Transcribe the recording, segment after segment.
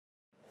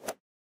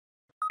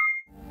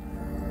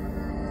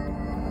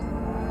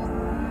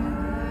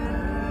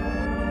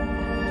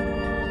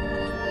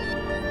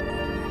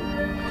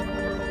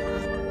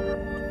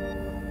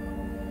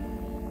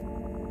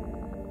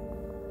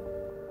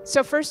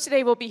So first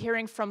today we'll be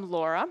hearing from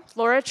Laura.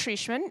 Laura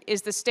Trieschmann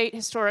is the State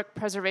Historic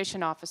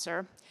Preservation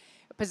Officer,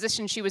 a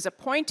position she was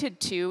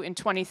appointed to in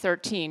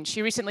 2013.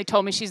 She recently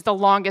told me she's the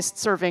longest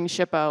serving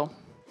SHPO.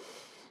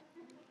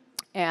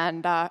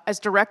 And as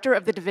Director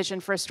of the Division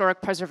for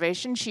Historic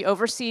Preservation, she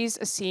oversees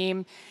a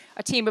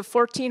team of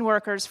 14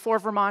 workers, 4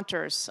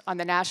 Vermonters, on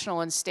the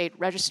national and state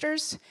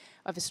registers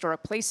of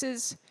historic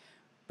places,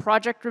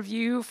 project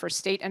review for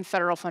state and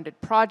federal funded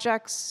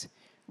projects,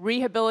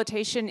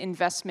 rehabilitation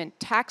investment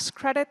tax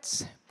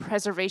credits,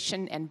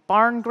 preservation and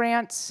barn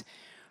grants,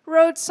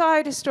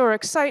 roadside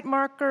historic site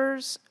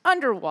markers,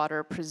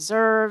 underwater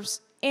preserves,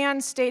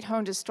 and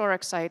state-owned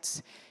historic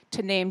sites,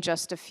 to name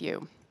just a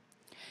few.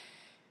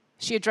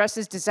 She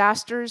addresses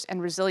disasters and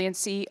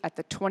resiliency at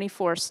the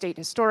 24 state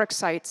historic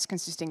sites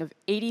consisting of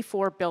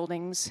 84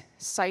 buildings,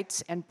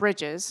 sites, and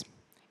bridges,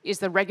 is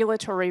the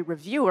regulatory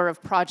reviewer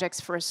of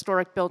projects for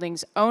historic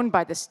buildings owned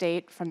by the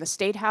state, from the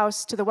State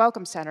House to the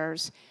Welcome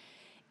Centers,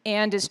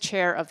 and is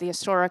chair of the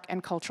Historic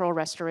and Cultural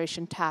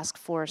Restoration Task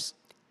Force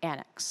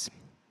Annex.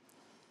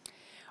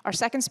 Our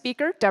second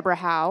speaker, Deborah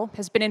Howe,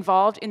 has been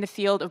involved in the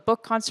field of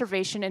book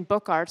conservation and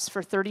book arts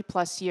for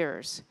 30+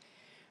 years.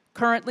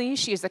 Currently,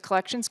 she is the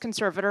collections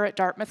conservator at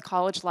Dartmouth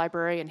College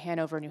Library in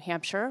Hanover, New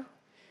Hampshire,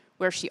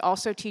 where she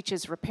also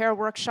teaches repair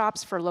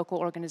workshops for local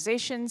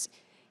organizations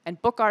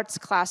and book arts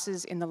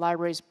classes in the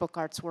library's Book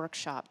Arts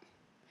Workshop.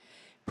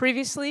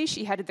 Previously,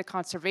 she headed the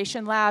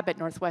Conservation Lab at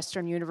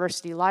Northwestern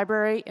University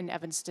Library in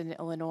Evanston,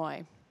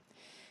 Illinois.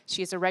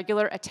 She is a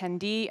regular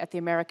attendee at the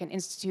American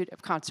Institute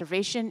of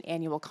Conservation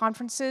annual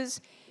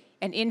conferences,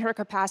 and in her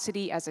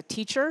capacity as a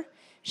teacher,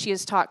 she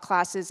has taught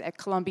classes at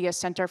Columbia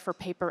Center for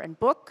Paper and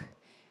Book,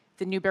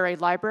 the Newberry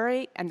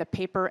Library, and the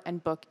Paper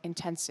and Book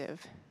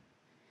Intensive.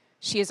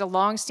 She is a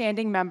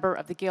longstanding member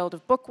of the Guild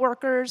of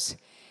Bookworkers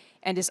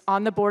and is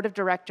on the board of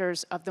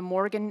directors of the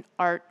Morgan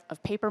Art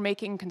of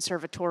Papermaking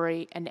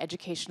Conservatory and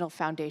Educational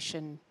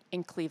Foundation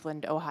in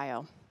Cleveland,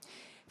 Ohio.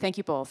 Thank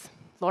you both.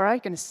 Laura,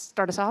 you going to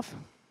start us off?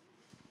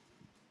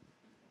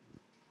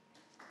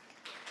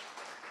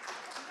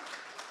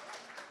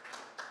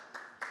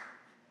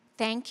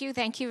 Thank you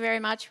very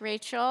much,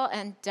 Rachel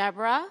and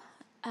Deborah.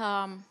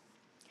 The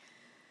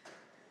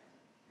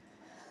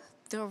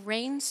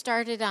rain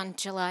started on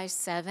July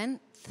 7th,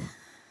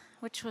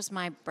 which was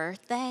my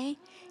birthday,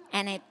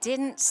 and it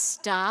didn't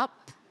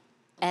stop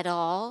at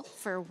all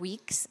for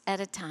weeks at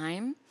a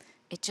time.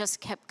 It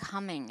just kept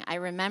coming. I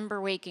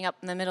remember waking up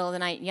in the middle of the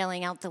night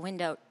yelling out the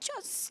window,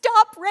 "Just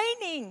stop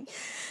raining!"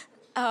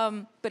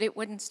 But it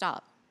wouldn't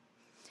stop.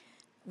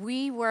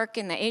 We work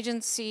in the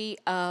Agency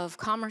of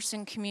Commerce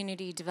and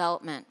Community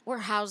Development. We're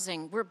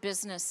housing, we're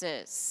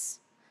businesses,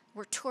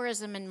 we're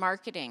tourism and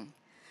marketing.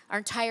 Our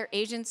entire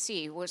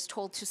agency was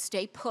told to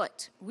stay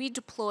put. We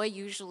deploy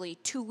usually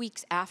 2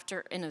 weeks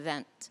after an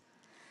event.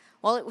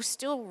 While it was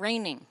still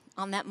raining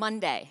on that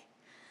Monday,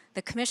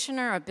 the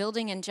Commissioner of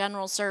Building and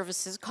General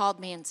Services called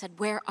me and said,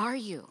 "Where are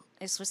you?"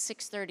 This was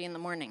 6:30 in the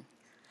morning.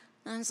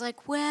 And I was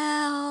like,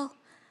 "Well,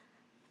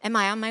 am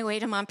I on my way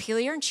to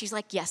Montpelier?" And she's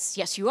like,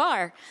 yes, you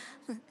are.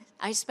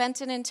 I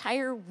spent an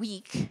entire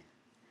week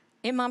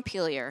in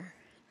Montpelier,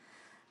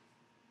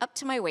 up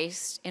to my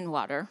waist in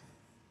water,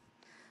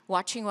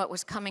 watching what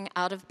was coming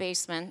out of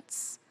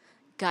basements,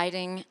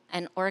 guiding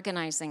and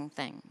organizing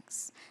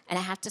things. And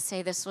I have to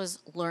say, this was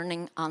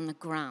learning on the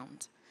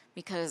ground,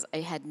 because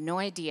I had no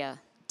idea,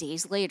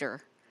 days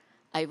later,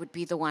 I would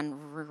be the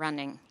one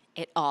running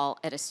it all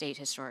at a state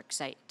historic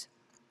site.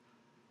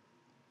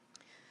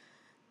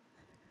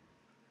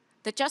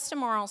 The Justin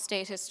Morrill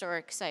State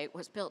Historic Site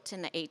was built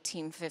in the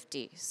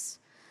 1850s.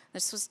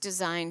 This was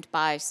designed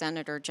by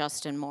Senator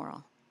Justin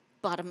Morrill.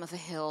 Bottom of a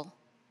hill,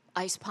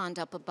 ice pond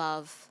up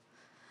above.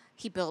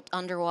 He built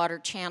underwater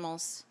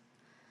channels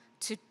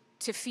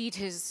to feed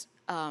his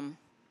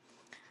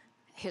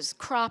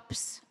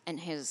crops and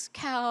his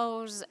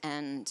cows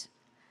and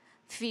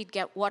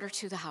get water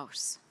to the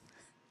house.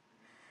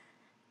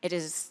 It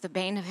is the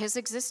bane of his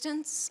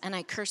existence, and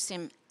I curse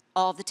him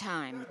all the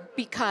time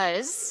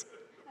because,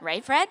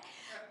 right, Fred?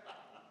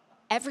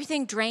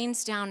 Everything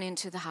drains down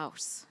into the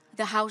house.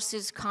 The house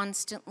is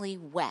constantly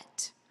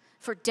wet.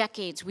 For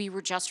decades, we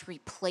were just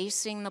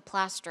replacing the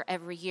plaster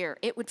every year.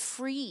 It would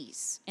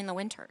freeze in the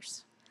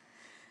winters.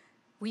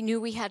 We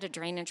knew we had a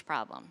drainage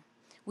problem.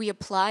 We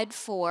applied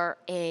for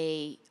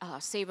a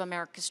Save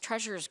America's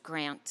Treasures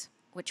grant,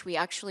 which we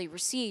actually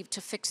received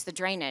to fix the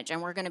drainage,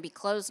 and we're going to be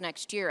closed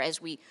next year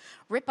as we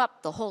rip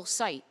up the whole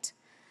site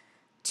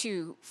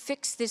to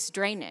fix this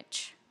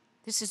drainage.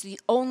 This is the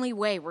only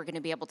way we're going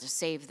to be able to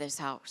save this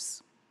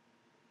house.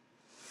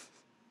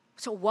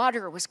 So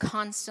water was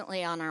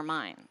constantly on our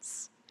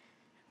minds.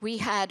 We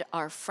had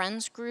our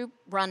friends group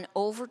run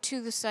over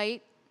to the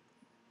site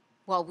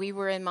while we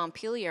were in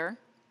Montpelier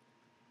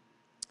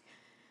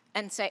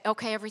and say,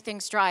 "Okay,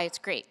 everything's dry, it's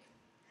great."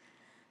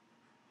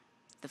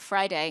 The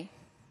Friday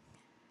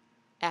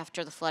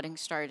after the flooding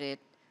started,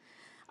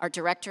 our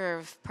director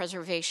of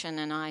preservation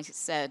and I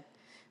said,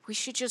 "We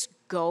should just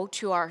go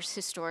to our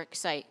historic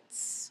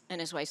sites." And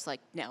his wife's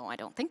like, "No, I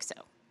don't think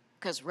so."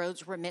 because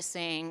roads were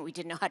missing, we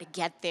didn't know how to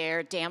get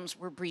there, dams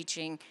were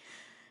breaching.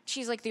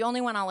 She's like, the only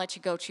one I'll let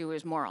you go to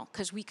is Morrill,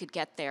 because we could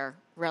get there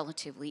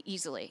relatively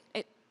easily.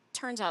 It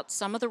turns out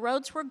some of the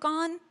roads were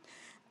gone,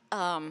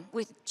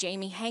 with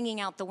Jamie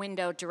hanging out the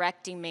window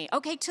directing me,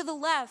 okay, to the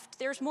left,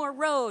 there's more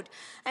road.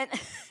 And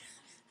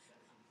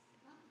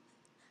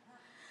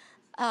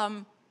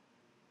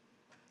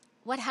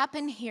what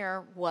happened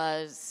here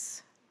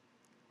was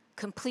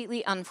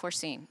completely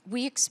unforeseen.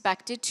 We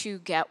expected to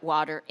get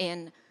water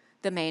in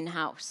the main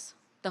house,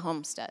 the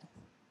homestead,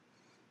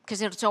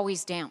 because it's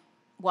always damp.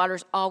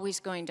 Water's always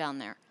going down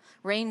there.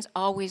 Rain's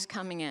always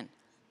coming in.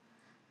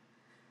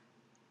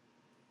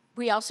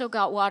 We also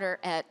got water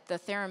at the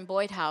Theron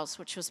Boyd house,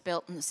 which was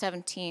built in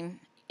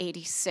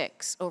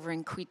 1786 over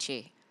in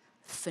Quechee.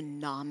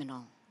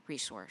 Phenomenal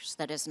resource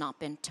that has not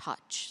been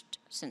touched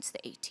since the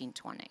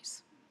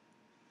 1820s.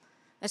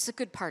 That's the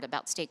good part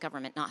about state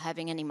government not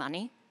having any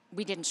money.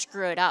 We didn't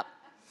screw it up.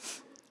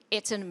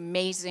 It's an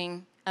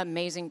amazing,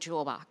 amazing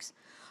jewel box.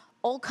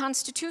 Old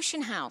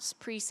Constitution House,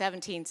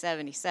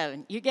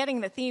 pre-1777. You're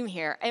getting the theme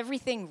here.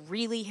 Everything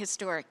really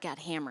historic got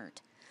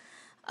hammered.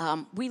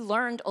 We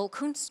learned Old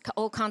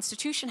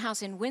Constitution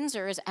House in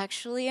Windsor is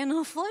actually in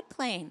a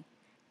floodplain.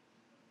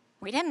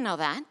 We didn't know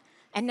that.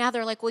 And now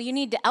they're like, well, you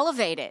need to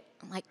elevate it.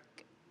 I'm like,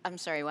 I'm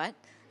sorry, what?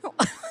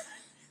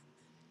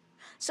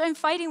 So I'm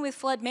fighting with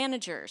flood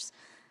managers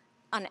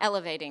on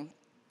elevating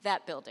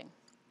that building.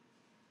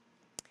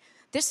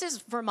 This is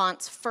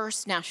Vermont's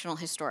first National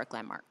Historic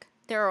Landmark.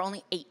 There are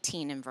only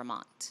 18 in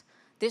Vermont.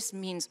 This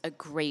means a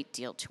great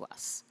deal to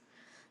us.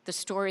 The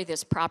story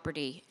this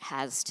property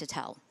has to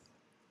tell.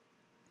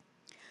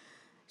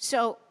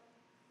 So,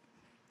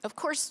 of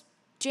course,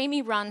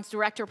 Jamie runs,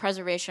 Director of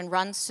Preservation,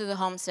 runs to the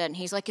homestead, and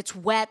he's like, it's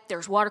wet,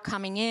 there's water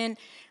coming in,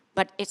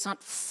 but it's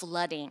not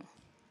flooding.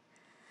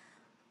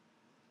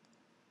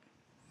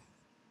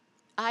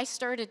 I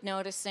started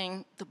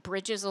noticing the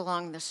bridges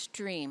along the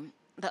stream,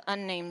 the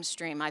unnamed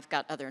stream. I've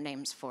got other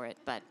names for it,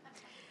 but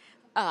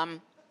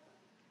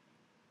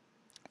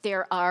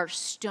there are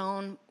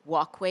stone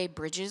walkway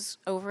bridges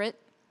over it,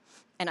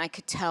 and I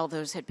could tell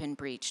those had been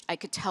breached. I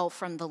could tell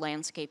from the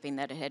landscaping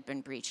that it had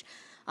been breached.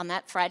 On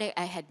that Friday,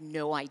 I had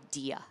no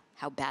idea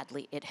how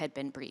badly it had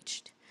been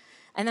breached.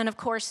 And then, of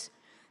course,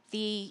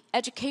 the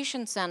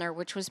Education Center,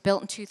 which was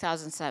built in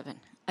 2007.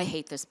 I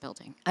hate this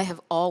building. I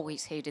have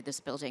always hated this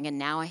building, and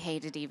now I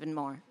hate it even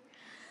more.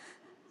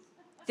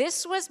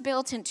 This was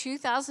built in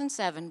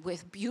 2007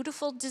 with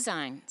beautiful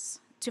designs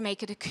to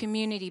make it a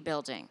community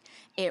building.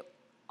 It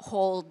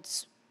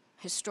holds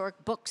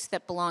historic books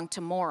that belong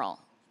to Morrill,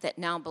 that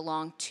now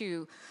belong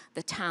to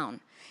the town.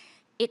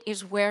 It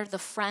is where the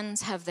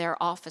Friends have their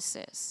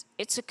offices.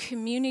 It's a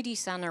community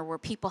center where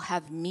people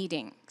have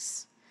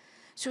meetings.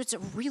 So it's a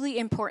really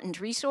important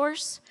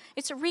resource.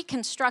 It's a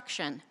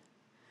reconstruction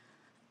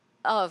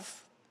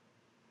of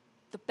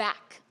the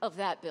back of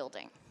that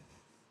building.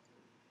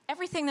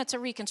 Everything that's a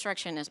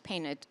reconstruction is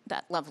painted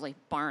that lovely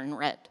barn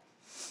red.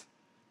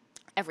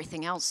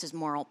 Everything else is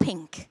Morrill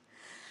pink.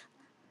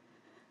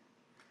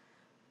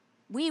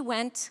 We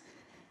went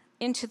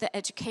into the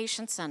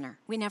Education Center.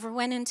 We never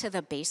went into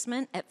the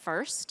basement at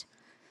first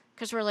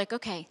because we're like,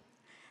 okay,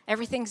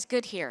 everything's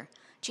good here.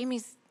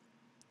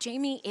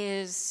 Jamie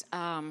is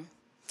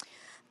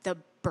the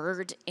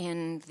bird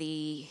in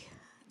the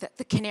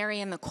canary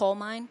in the coal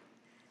mine,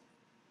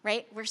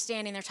 right? We're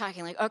standing there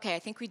talking like, okay, I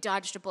think we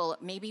dodged a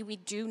bullet. Maybe we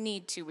do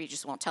need to, we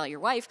just won't tell your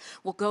wife.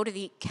 We'll go to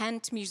the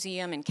Kent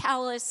Museum in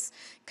Calais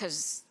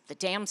because the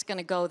dam's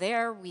gonna go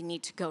there. We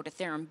need to go to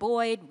Theron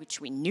Boyd,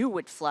 which we knew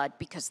would flood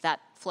because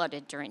that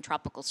flooded during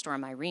Tropical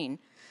Storm Irene.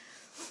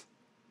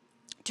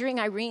 During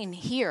Irene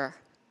here,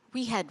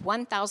 we had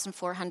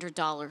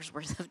 $1,400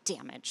 worth of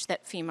damage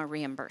that FEMA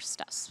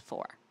reimbursed us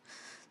for.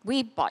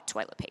 We bought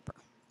toilet paper.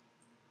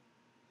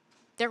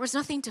 There was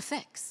nothing to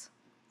fix.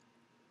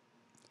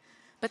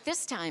 But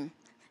this time,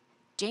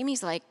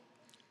 Jamie's like,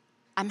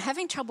 I'm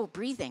having trouble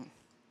breathing.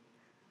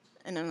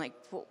 And I'm like,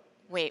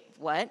 wait,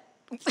 what?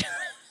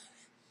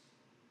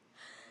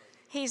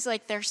 He's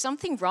like, there's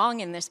something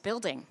wrong in this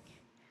building.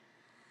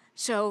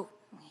 So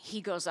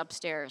he goes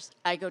upstairs,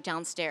 I go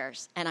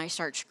downstairs, and I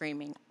start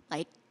screaming,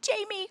 like,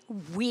 Jamie,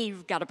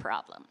 we've got a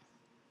problem.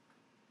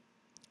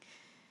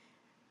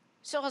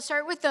 So I'll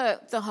start with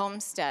the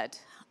homestead.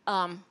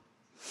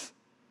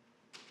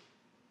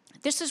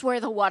 This is where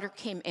the water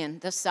came in,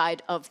 the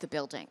side of the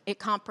building. It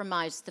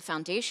compromised the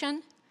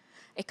foundation.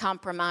 It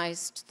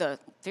compromised the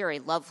very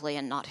lovely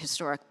and not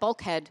historic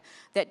bulkhead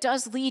that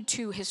does lead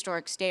to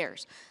historic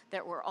stairs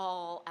that were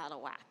all out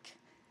of whack.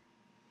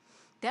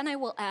 Then I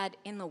will add,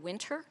 in the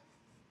winter,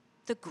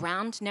 the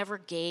ground never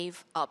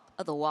gave up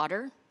the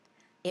water.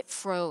 It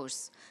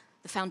froze.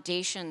 The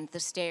foundation, the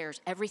stairs,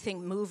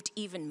 everything moved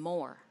even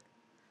more.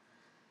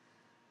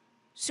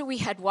 So we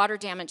had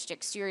water-damaged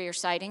exterior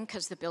siding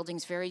because the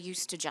building's very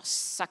used to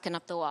just sucking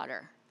up the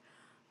water.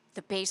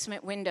 The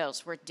basement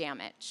windows were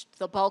damaged.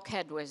 The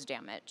bulkhead was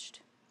damaged.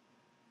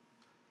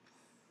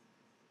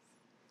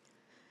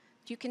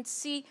 You can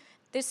see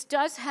this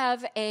does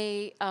have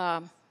a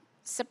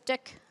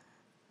septic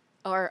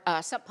or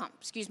sump pump,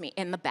 excuse me,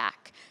 in the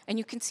back. And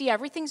you can see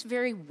everything's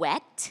very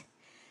wet.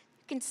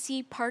 You can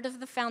see part of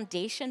the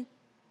foundation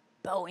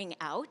bowing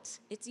out.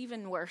 It's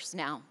even worse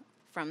now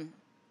from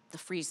the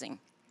freezing.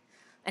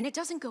 And it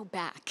doesn't go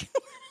back.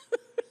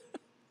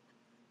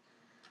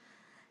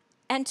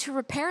 And to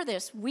repair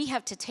this, we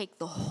have to take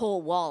the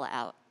whole wall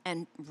out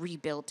and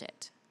rebuild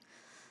it.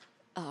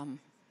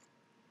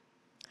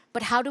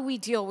 But how do we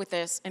deal with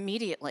this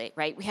immediately,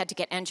 right? We had to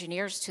get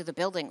engineers to the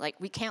building. Like,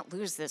 we can't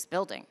lose this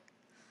building.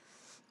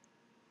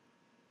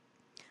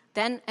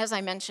 Then, as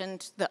I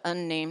mentioned, the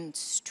unnamed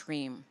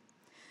stream.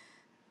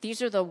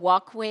 These are the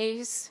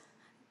walkways,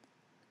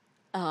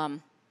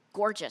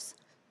 gorgeous,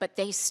 but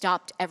they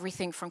stopped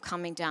everything from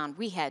coming down.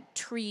 We had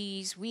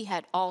trees, we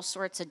had all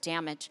sorts of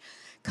damage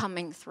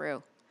coming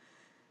through.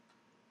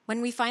 When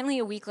we finally,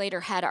 a week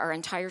later, had our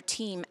entire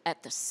team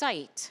at the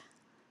site,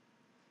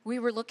 we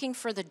were looking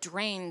for the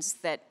drains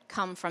that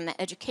come from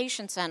the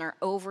education center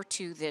over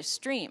to this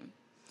stream.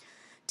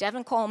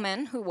 Devin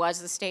Coleman, who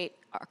was the state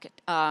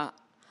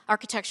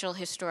architectural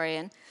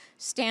historian,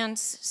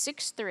 stands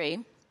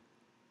 6'3".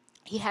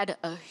 He had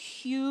a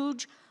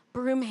huge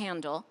broom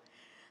handle,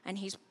 and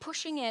he's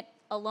pushing it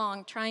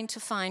along, trying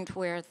to find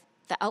where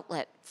the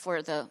outlet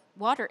for the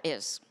water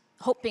is,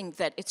 hoping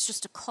that it's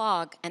just a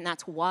clog, and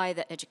that's why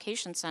the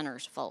education center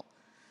is full.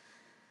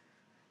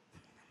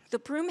 The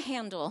broom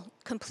handle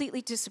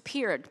completely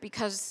disappeared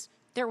because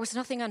there was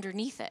nothing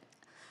underneath it.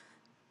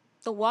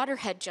 The water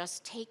had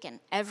just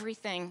taken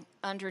everything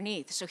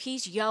underneath. So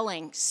he's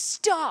yelling,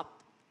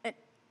 "Stop!" And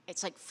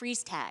it's like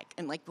freeze tag,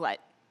 and like what?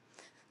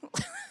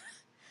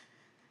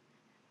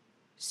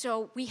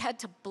 So we had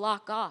to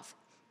block off.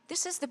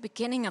 This is the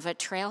beginning of a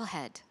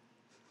trailhead.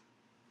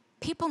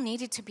 People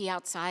needed to be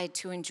outside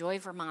to enjoy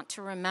Vermont,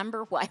 to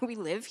remember why we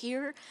live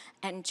here,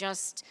 and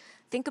just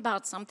think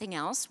about something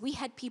else. We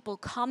had people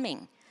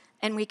coming,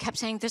 and we kept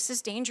saying, "This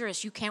is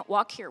dangerous, you can't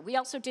walk here." We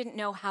also didn't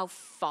know how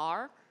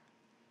far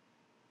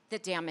the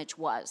damage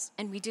was,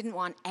 and we didn't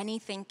want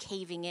anything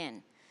caving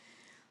in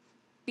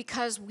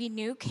because we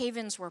knew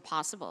cave-ins were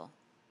possible.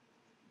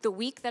 The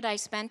week that I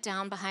spent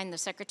down behind the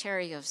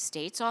Secretary of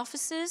State's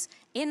offices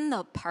in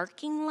the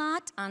parking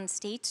lot on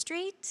State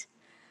Street,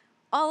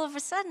 all of a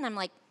sudden I'm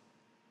like,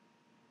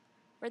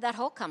 where'd that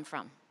hole come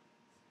from?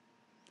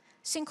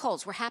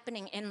 Sinkholes were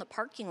happening in the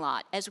parking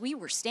lot as we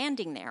were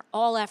standing there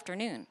all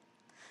afternoon.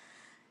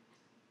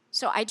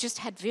 So I just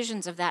had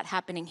visions of that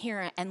happening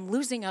here and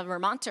losing a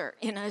Vermonter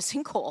in a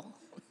sinkhole.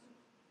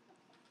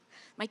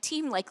 My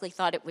team likely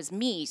thought it was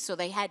me, so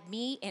they had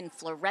me in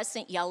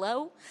fluorescent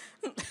yellow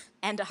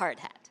and a hard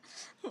hat.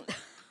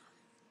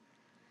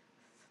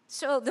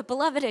 So the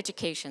beloved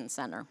Education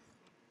Center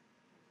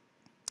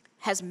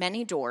has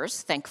many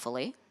doors,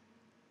 thankfully.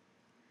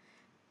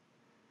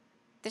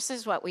 This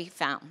is what we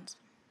found.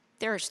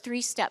 There's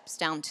 3 steps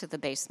down to the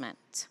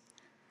basement.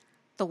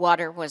 The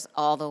water was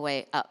all the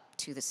way up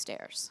to the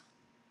stairs.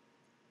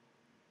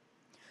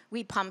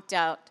 We pumped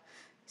out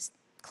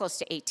close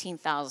to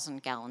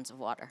 18,000 gallons of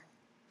water.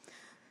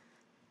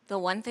 The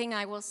one thing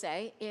I will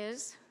say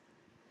is,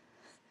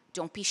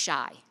 don't be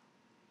shy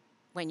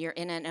when you're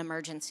in an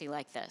emergency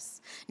like this.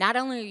 Not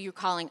only are you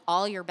calling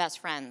all your best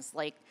friends,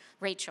 like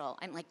Rachel,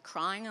 I'm like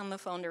crying on the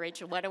phone to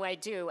Rachel, what do I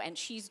do? And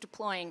she's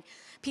deploying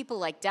people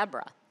like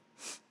Deborah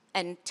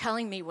and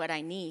telling me what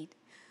I need.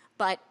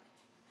 But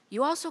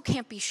you also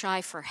can't be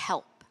shy for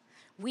help.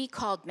 We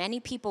called many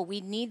people, we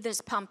need this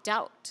pumped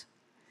out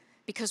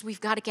because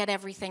we've got to get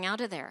everything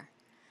out of there.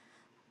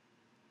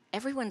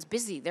 Everyone's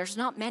busy. There's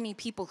not many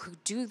people who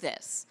do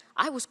this.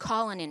 I was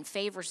calling in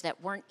favors that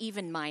weren't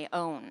even my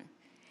own,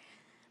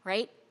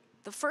 right?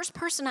 The first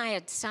person I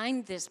had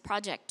signed this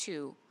project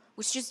to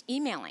was just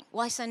emailing.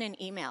 Well, I sent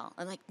an email.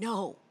 I'm like,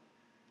 no,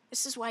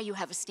 this is why you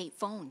have a state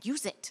phone.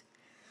 Use it.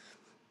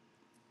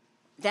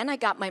 Then I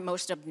got my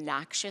most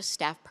obnoxious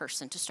staff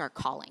person to start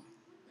calling.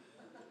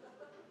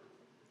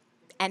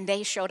 And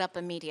they showed up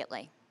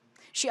immediately.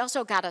 She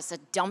also got us a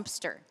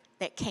dumpster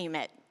that came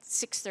at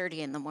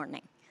 6:30 in the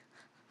morning.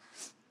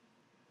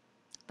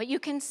 But you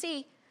can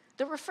see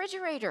the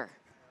refrigerator.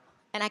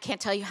 And I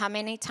can't tell you how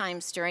many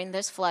times during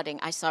this flooding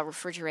I saw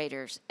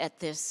refrigerators at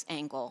this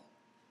angle.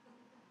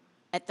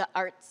 At the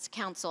Arts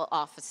Council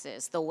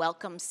offices, the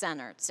Welcome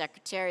Center,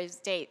 Secretary of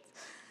State.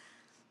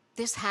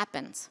 This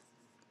happens.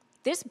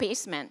 This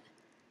basement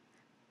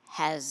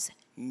has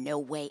no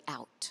way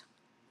out.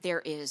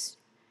 There is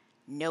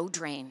no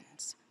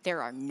drains.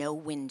 There are no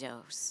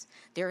windows.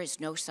 There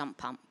is no sump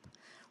pump.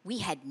 We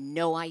had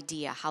no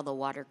idea how the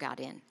water got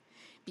in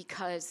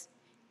because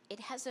it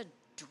has a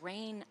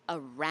drain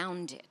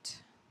around it,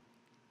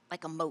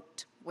 like a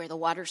moat where the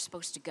water's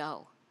supposed to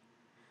go.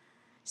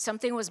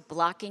 Something was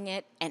blocking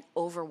it and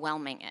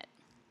overwhelming it.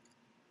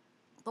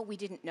 But we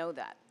didn't know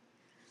that.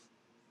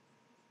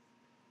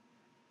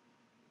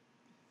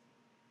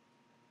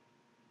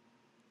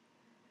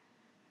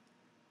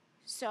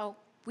 So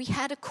we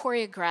had a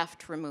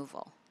choreographed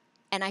removal.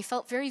 And I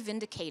felt very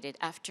vindicated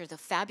after the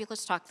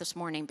fabulous talk this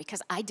morning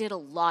because I did a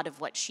lot of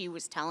what she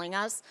was telling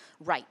us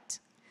right.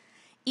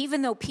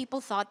 Even though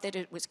people thought that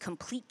it was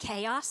complete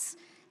chaos,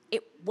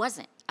 it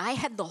wasn't. I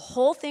had the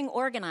whole thing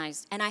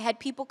organized, and I had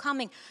people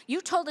coming.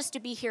 You told us to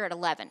be here at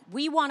 11.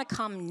 We want to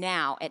come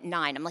now at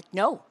 9. I'm like,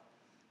 no.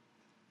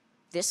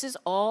 This is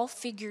all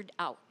figured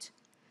out.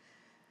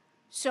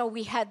 So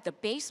we had the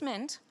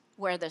basement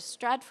where the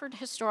Stratford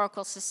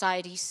Historical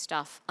Society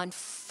stuff,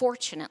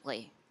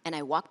 unfortunately, and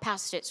I walked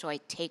past it so I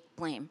take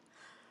blame,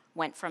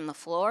 went from the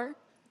floor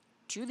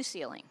to the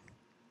ceiling.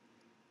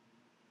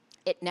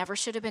 It never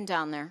should have been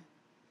down there.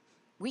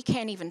 We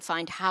can't even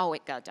find how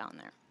it got down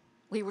there.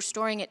 We were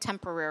storing it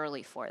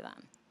temporarily for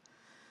them.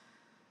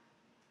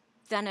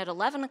 Then at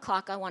 11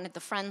 o'clock, I wanted the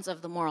Friends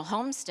of the Morrill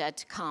Homestead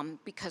to come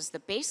because the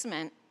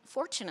basement,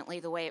 fortunately,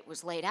 the way it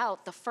was laid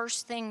out, the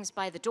first things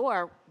by the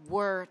door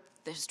were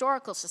the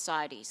historical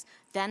societies,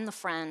 then the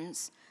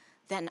Friends,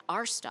 then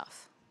our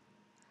stuff.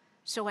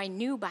 So I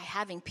knew by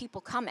having people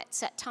come at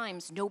set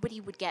times, nobody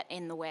would get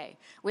in the way.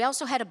 We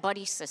also had a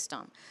buddy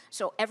system,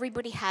 so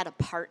everybody had a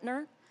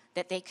partner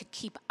that they could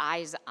keep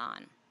eyes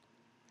on.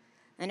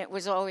 And it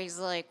was always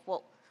like,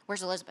 well,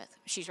 where's Elizabeth?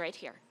 She's right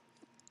here.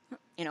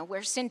 You know,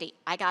 where's Cindy?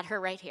 I got her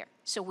right here.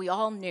 So we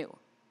all knew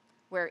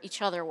where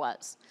each other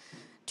was.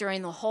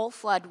 During the whole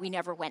flood, we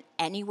never went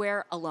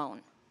anywhere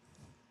alone,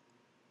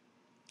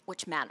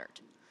 which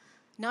mattered,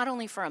 not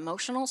only for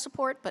emotional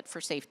support, but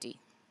for safety.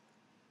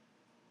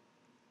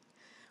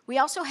 We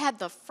also had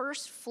the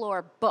first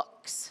floor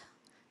books.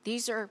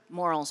 These are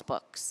Morrill's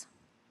books.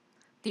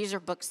 These are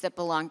books that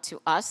belong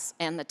to us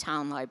and the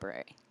town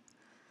library.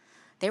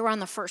 They were on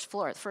the first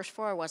floor. The first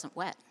floor wasn't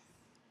wet.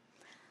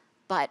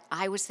 But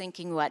I was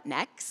thinking, what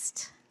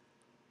next?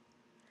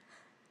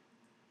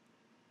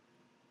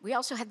 We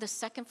also had the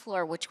second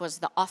floor, which was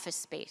the office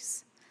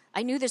space.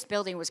 I knew this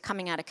building was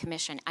coming out of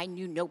commission. I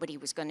knew nobody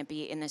was going to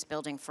be in this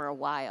building for a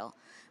while.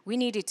 We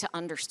needed to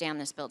understand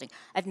this building.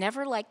 I've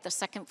never liked the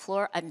second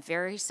floor. I'm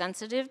very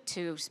sensitive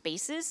to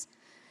spaces.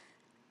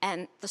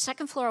 And the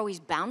second floor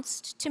always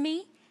bounced to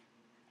me.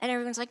 And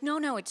everyone's like,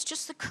 no, it's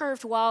just the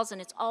curved walls and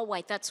it's all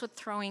white. That's what's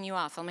throwing you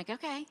off. I'm like,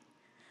 okay.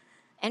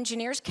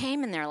 Engineers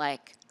came and they're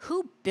like,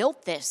 who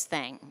built this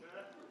thing?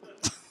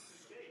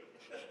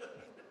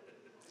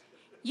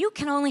 You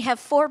can only have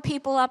 4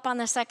 people up on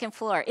the second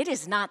floor. It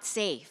is not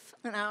safe.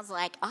 And I was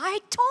like, I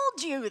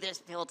told you this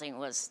building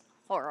was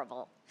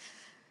horrible.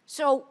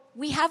 So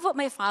we have what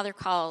my father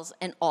calls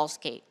an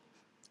all-skate.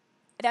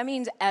 That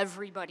means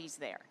everybody's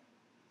there.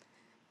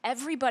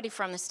 Everybody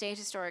from the State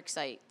Historic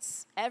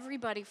Sites,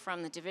 everybody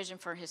from the Division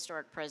for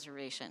Historic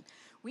Preservation,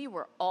 we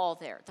were all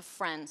there. The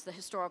Friends, the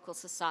Historical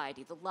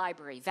Society, the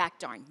library,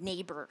 VACDaRN,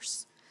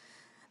 neighbors,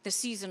 the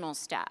seasonal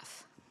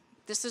staff.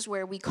 This is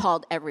where we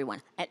called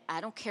everyone. And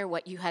I don't care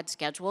what you had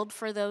scheduled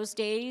for those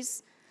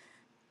days.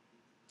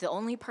 The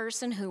only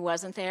person who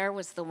wasn't there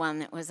was the one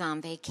that was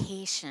on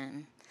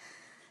vacation.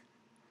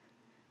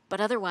 But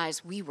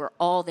otherwise, we were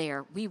all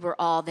there. We were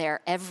all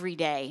there every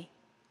day.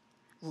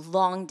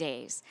 Long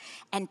days.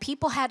 And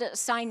people had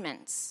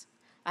assignments.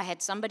 I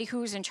had somebody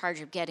who was in charge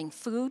of getting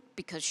food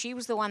because she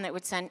was the one that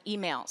would send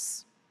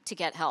emails to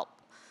get help,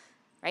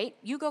 right?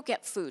 You go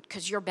get food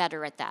because you're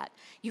better at that.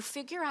 You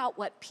figure out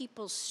what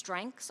people's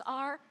strengths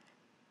are,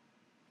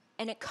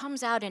 and it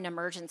comes out in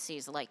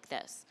emergencies like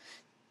this.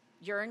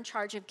 You're in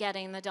charge of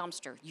getting the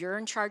dumpster. You're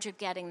in charge of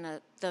getting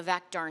the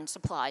VACDaRN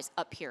supplies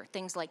up here,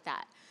 things like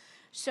that.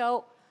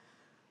 So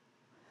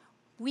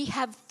we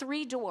have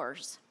 3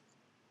 doors.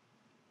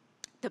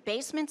 The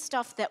basement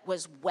stuff that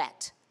was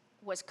wet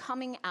was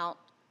coming out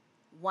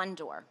one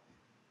door,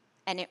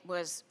 and it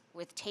was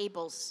with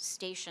tables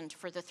stationed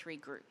for the 3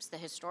 groups, the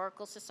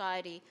Historical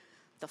Society,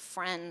 the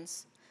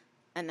Friends,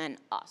 and then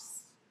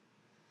us.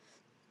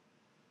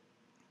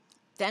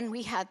 Then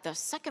we had the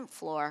second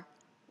floor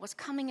was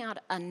coming out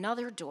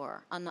another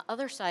door on the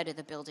other side of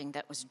the building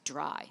that was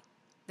dry.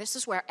 This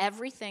is where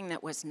everything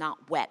that was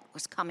not wet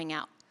was coming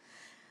out.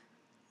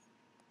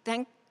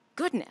 Thank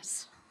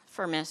goodness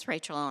for Miss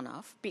Rachel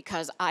Onoff,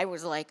 because I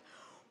was like,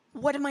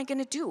 what am I going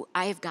to do?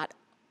 I have got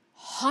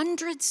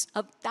hundreds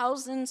of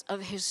thousands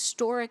of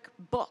historic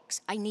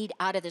books I need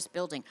out of this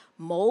building.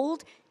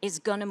 Mold is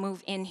going to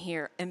move in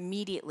here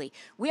immediately.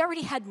 We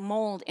already had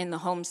mold in the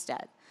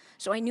homestead,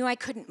 so I knew I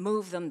couldn't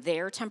move them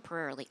there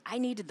temporarily. I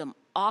needed them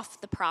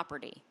off the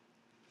property.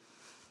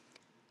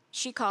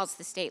 She calls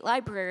the state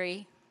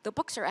library. The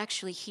books are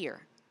actually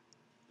here.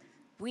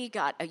 We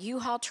got a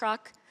U-Haul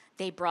truck.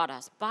 They brought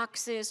us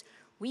boxes.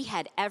 We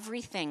had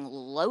everything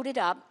loaded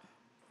up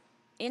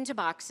into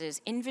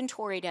boxes,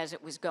 inventoried as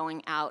it was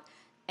going out,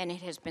 and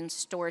it has been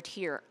stored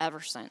here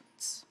ever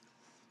since.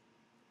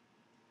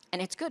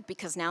 And it's good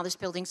because now this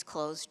building's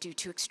closed due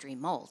to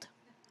extreme mold.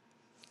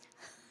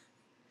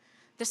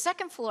 The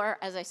second floor,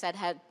 as I said,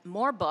 had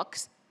more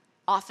books,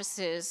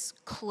 offices,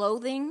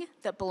 clothing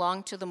that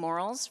belonged to the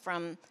Morrills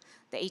from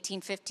the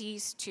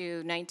 1850s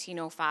to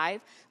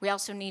 1905. We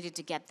also needed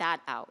to get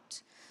that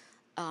out.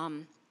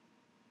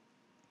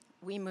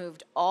 We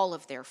moved all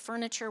of their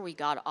furniture, we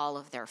got all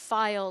of their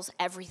files,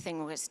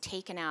 everything was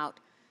taken out.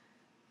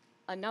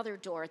 Another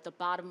door at the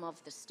bottom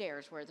of the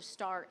stairs where the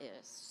star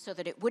is, so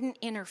that it wouldn't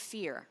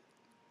interfere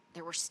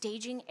There were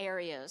staging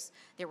areas.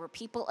 There were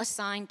people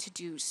assigned to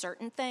do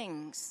certain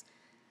things.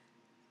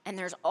 And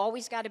there's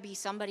always got to be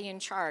somebody in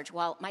charge.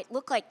 While it might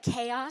look like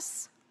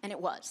chaos, and it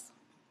was,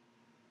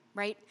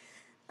 right?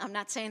 I'm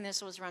not saying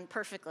this was run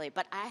perfectly,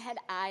 but I had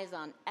eyes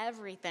on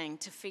everything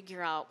to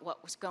figure out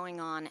what was going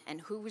on and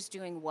who was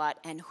doing what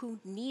and who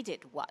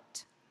needed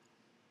what.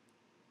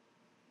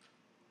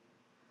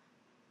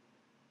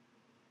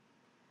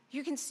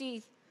 You can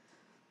see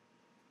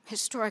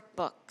historic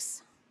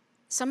books.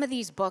 Some of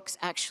these books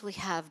actually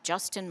have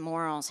Justin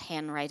Morrill's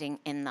handwriting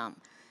in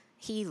them.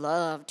 He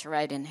loved to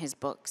write in his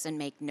books and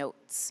make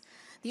notes.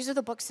 These are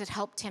the books that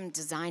helped him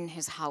design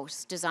his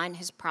house, design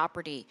his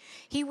property.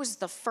 He was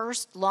the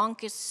first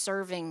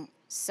longest-serving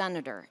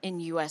senator in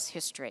U.S.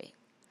 history.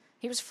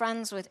 He was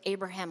friends with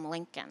Abraham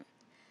Lincoln.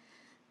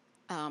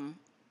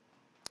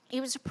 He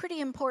was a pretty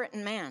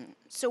important man.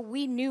 So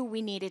we knew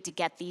we needed to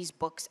get these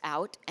books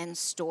out and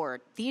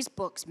stored. These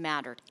books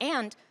mattered,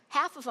 and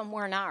half of them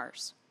weren't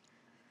ours.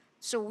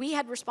 So we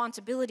had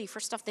responsibility for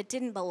stuff that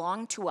didn't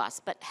belong to us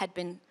but had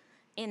been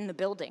in the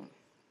building.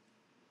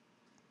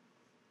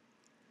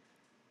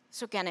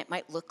 So again, it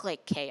might look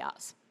like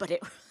chaos, but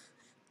it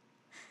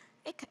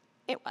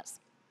was.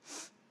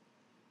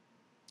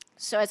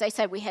 So as I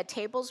said, we had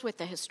tables with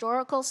the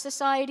Historical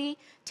Society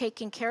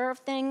taking care of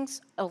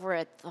things. Over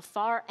at the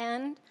far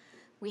end,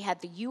 we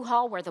had the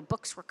U-Haul where the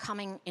books were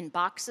coming in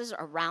boxes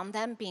around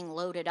them, being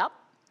loaded up.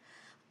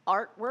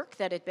 Artwork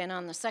that had been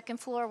on the second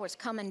floor was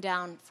coming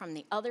down from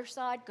the other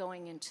side,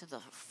 going into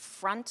the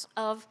front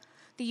of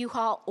the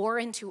U-Haul or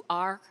into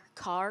our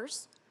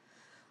cars.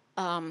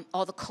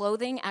 All the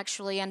clothing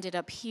actually ended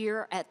up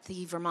here at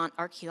the Vermont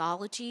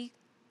Archaeology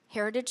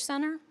Heritage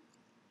Center,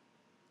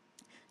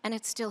 and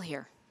it's still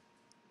here.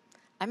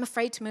 I'm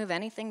afraid to move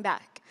anything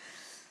back.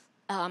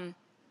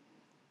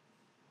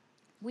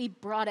 We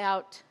brought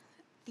out,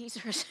 these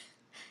are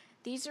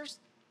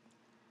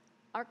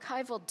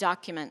archival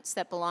documents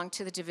that belong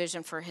to the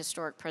Division for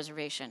Historic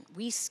Preservation.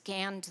 We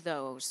scanned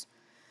those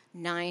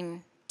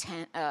 8,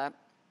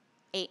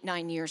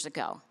 9 years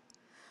ago.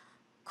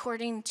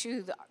 According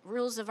to the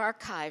rules of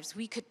archives,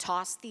 we could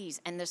toss these,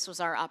 and this was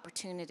our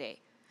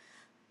opportunity.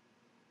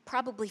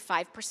 Probably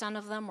 5%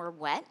 of them were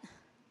wet,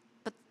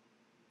 but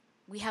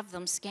we have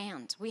them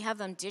scanned. We have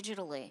them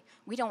digitally.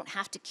 We don't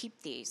have to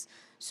keep these,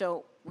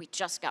 so we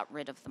just got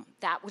rid of them.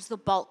 That was the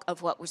bulk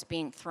of what was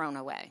being thrown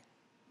away.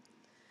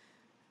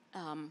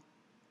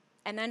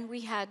 And then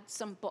we had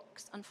some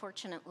books,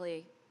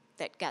 unfortunately,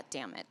 that got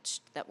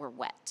damaged, that were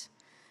wet.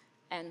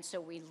 And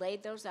so we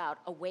laid those out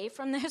away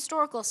from the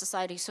Historical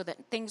Society so that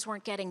things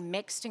weren't getting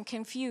mixed and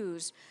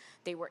confused.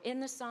 They were in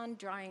the sun,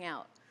 drying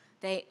out.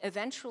 They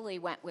eventually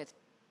went with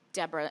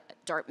Deborah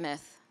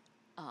Dartmouth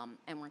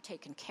and were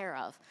taken care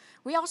of.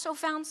 We also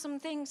found some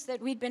things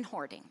that we'd been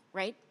hoarding,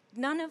 right?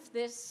 None of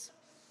this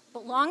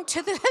belonged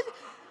to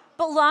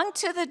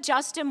the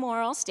Justin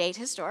Morrill State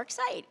Historic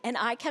Site. And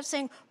I kept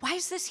saying, why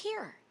is this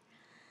here?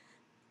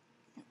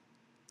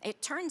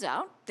 It turns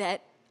out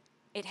that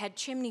it had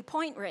Chimney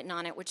Point written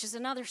on it, which is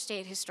another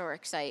state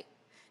historic site.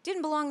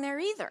 Didn't belong there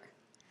either.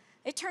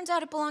 It turns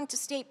out it belonged to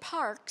state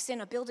parks in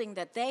a building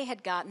that they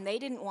had gotten. They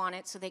didn't want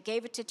it, so they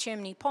gave it to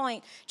Chimney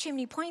Point.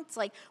 Chimney Point's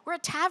like, we're a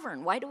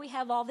tavern. Why do we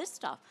have all this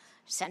stuff?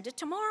 Send it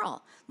to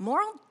Morrill.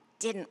 Morrill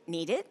didn't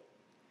need it.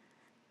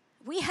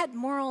 We had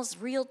Morrill's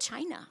real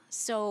china,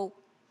 so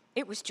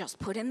it was just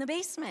put in the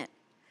basement.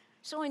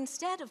 So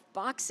instead of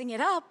boxing it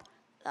up,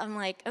 I'm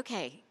like,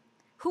 okay,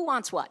 who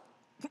wants what?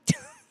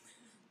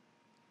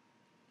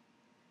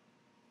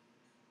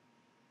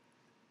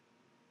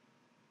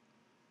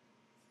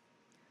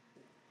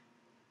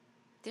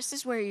 This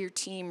is where your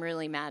team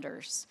really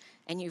matters,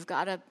 and you've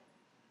got to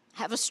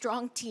have a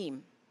strong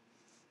team.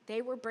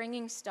 They were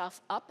bringing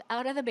stuff up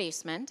out of the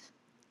basement,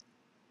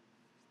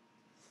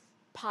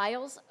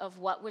 piles of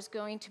what was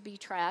going to be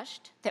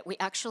trashed that we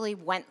actually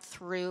went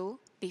through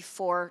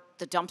before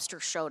the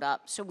dumpster showed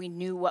up, so we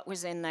knew what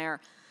was in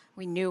there.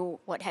 We knew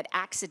what had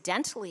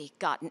accidentally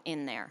gotten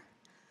in there.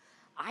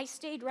 I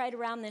stayed right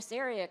around this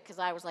area because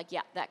I was like,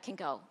 yeah, that can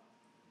go.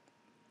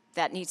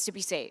 That needs to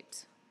be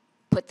saved.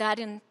 Put that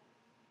in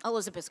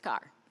Elizabeth's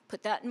car.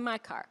 Put that in my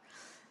car.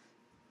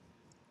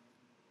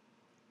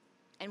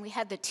 And we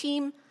had the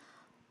team,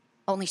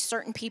 only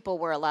certain people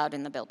were allowed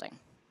in the building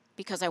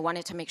because I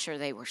wanted to make sure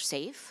they were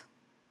safe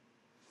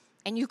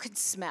and you could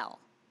smell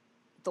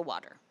the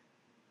water.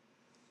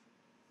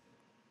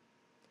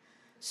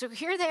 So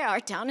here they are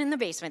down in the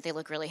basement. They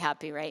look really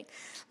happy, right?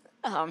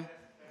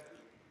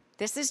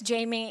 This is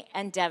Jamie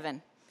and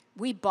Devin.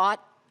 We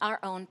bought our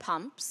own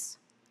pumps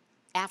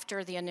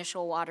after the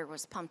initial water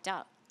was pumped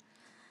out.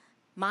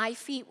 My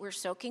feet were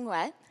soaking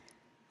wet.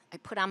 I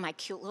put on my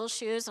cute little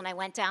shoes and I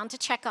went down to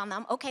check on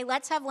them. Okay,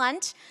 let's have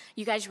lunch.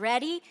 You guys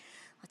ready?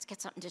 Let's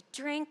get something to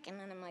drink. And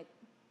then I'm like,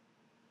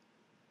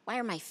 why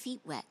are my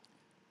feet wet?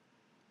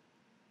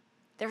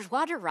 There's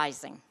water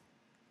rising.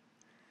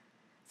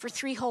 For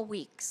 3 whole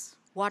weeks,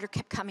 water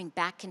kept coming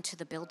back into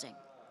the building.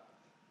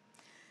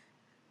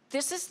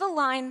 This is the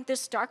line,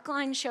 this dark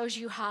line shows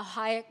you how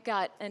high it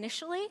got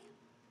initially.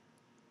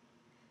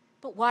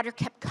 but water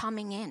kept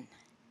coming in.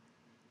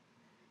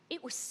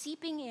 It was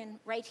seeping in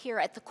right here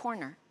at the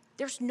corner.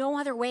 There's no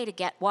other way to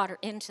get water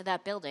into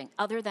that building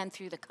other than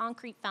through the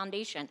concrete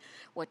foundation,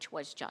 which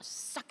was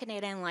just sucking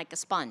it in like a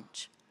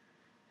sponge.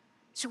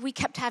 So we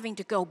kept having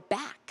to go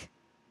back.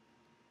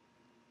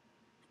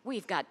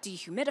 We've got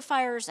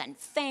dehumidifiers and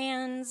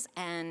fans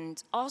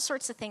and all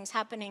sorts of things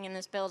happening in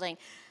this building,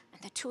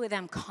 and the two of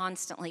them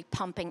constantly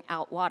pumping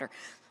out water.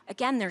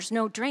 Again, there's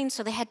no drain,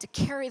 so they had to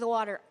carry the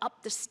water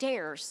up the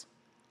stairs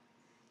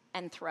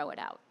and throw it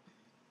out.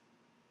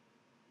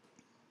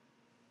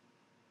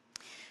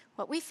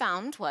 What we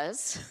found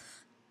was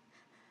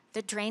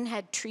the drain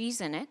had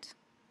trees in it,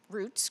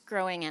 roots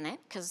growing in it,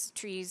 because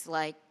trees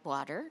like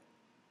water.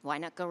 Why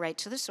not go right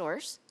to the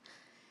source?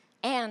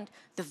 And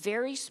the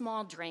very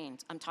small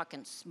drains, I'm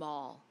talking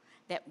small,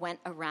 that went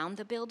around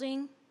the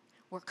building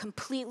were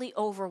completely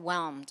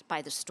overwhelmed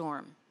by the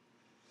storm.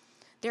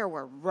 There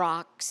were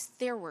rocks,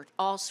 there were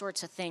all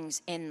sorts of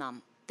things in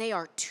them. They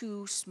are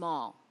too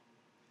small.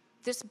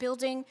 This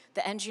building,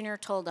 the engineer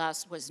told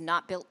us, was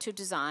not built to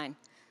design.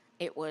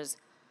 It was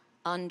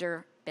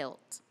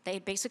underbuilt. They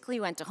basically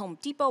went to Home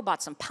Depot,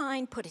 bought some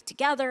pine, put it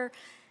together,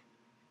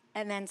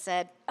 and then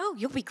said, oh,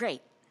 you'll be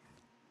great.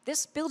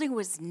 This building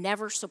was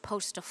never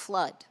supposed to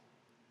flood,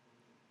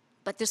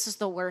 but this is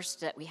the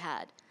worst that we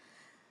had.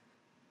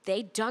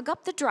 They dug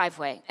up the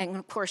driveway, and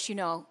of course, you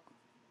know,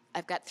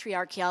 I've got 3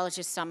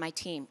 archaeologists on my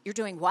team. You're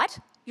doing what?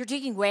 You're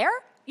digging where?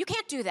 You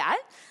can't do that.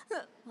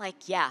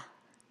 Like, yeah,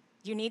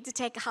 you need to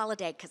take a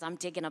holiday because I'm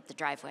digging up the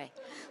driveway.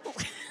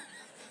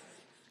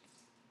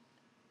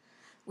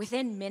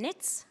 Within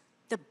minutes,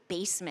 the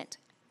basement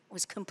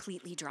was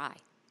completely dry.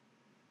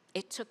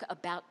 It took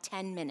about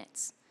 10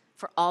 minutes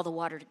for all the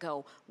water to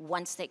go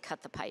once they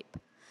cut the pipe.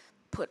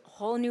 Put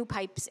whole new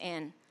pipes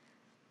in,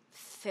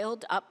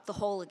 filled up the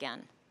hole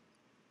again.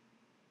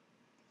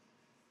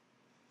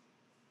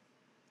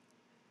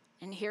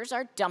 And here's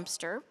our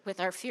dumpster with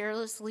our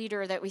fearless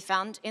leader that we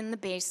found in the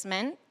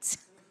basement.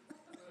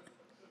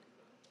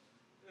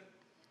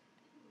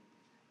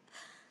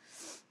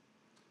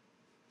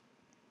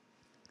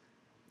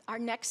 Our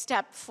next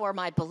step for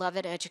my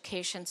beloved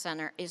education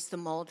center is the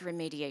mold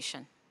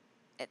remediation.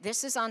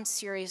 This is on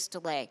serious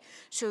delay.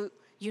 So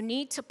you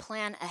need to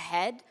plan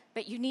ahead,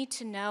 but you need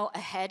to know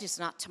ahead is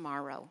not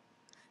tomorrow.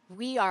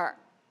 We are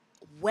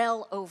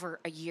well over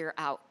a year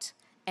out,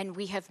 and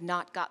we have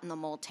not gotten the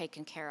mold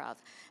taken care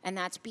of. And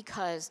that's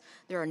because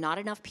there are not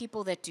enough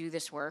people that do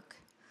this work.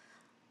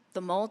 The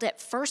mold at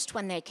first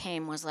when they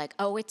came was like,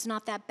 oh, it's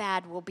not that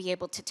bad. We'll be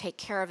able to take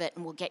care of it,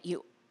 and we'll get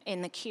you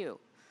in the queue.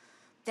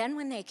 Then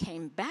when they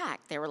came back,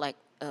 they were like,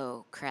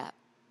 oh, crap,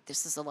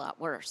 this is a lot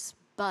worse.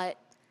 But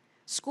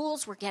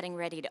schools were getting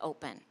ready to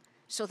open,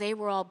 so they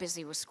were all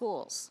busy with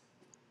schools.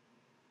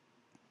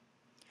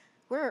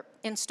 We're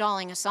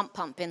installing a sump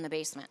pump in the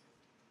basement.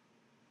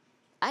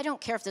 I don't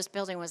care if this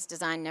building was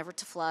designed never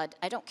to flood.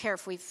 I don't care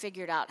if we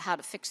figured out how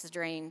to fix the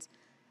drains.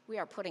 We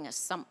are putting a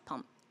sump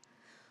pump.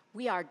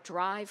 We are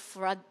dry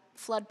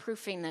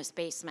flood-proofing this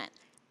basement.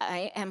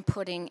 I am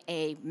putting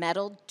a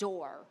metal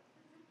door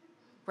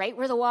right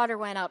where the water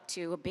went up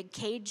to, a big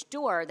cage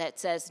door that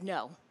says,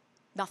 no,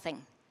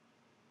 nothing.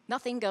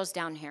 Nothing goes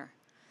down here.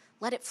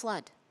 Let it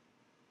flood.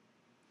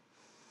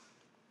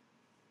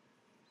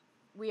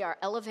 We are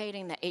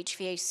elevating the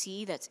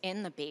HVAC that's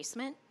in the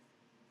basement,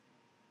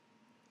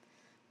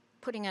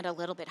 putting it a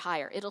little bit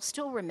higher. It'll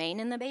still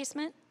remain in the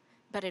basement,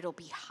 but it'll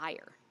be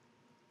higher.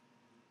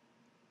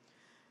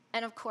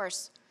 And of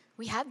course,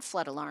 we had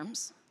flood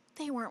alarms.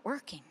 They weren't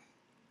working.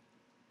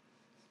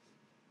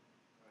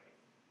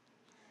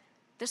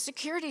 The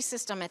security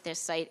system at this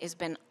site has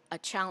been a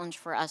challenge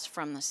for us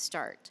from the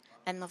start,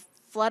 and the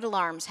flood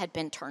alarms had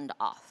been turned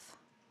off.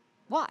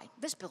 Why?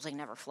 This building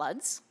never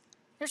floods.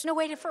 There's no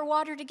way for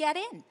water to get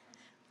in.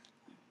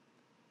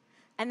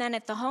 And then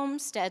at the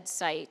Homestead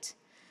site,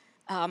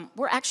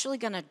 we're actually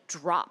going to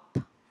drop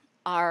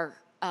our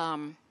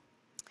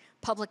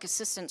public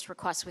assistance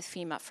request with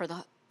FEMA for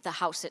the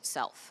house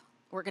itself.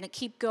 We're going to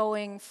keep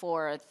going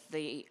for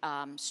the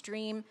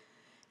stream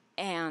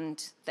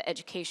and the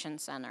education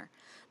center,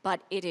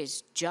 but it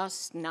is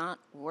just not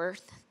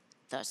worth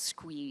the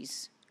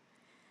squeeze.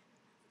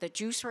 The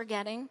juice we're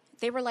getting,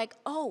 they were like,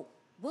 oh,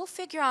 we'll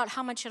figure out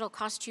how much it'll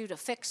cost you to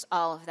fix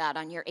all of that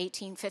on your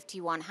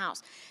 1851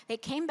 house. They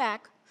came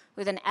back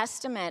with an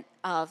estimate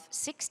of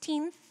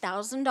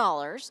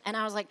 $16,000, and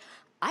I was like,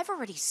 I've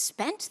already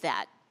spent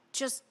that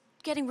just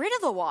getting rid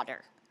of the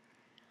water.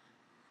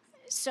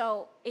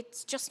 So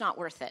it's just not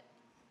worth it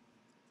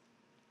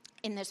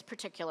in this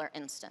particular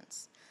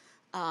instance.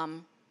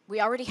 We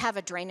already have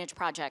a drainage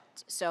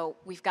project, so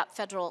we've got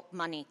federal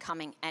money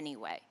coming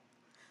anyway.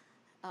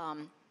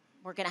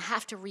 We're going to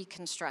have to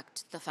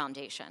reconstruct the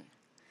foundation.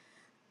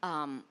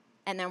 And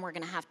then we're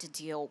going to have to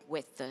deal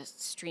with the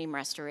stream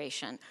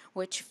restoration,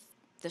 which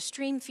the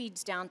stream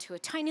feeds down to a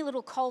tiny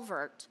little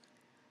culvert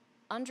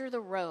under the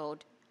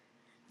road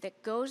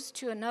that goes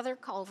to another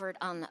culvert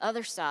on the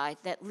other side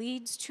that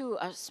leads to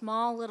a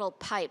small little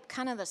pipe,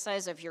 kind of the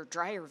size of your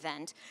dryer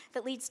vent,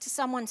 that leads to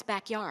someone's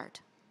backyard.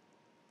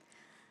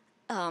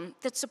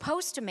 that's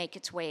supposed to make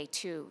its way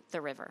to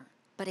the river,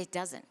 but it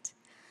doesn't.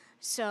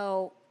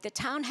 So the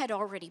town had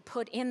already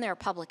put in their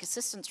public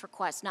assistance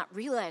request, not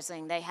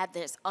realizing they had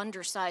this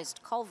undersized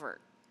culvert.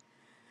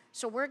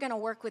 So we're going to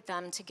work with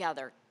them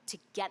together to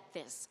get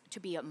this to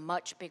be a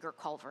much bigger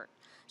culvert.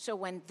 So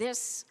when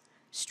this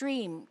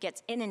stream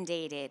gets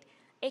inundated,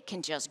 it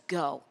can just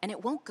go, and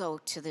it won't go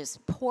to this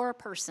poor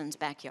person's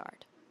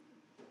backyard.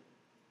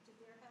 Did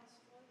their house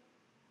flood?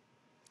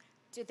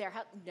 Did their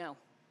house? No.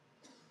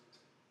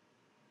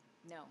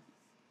 No,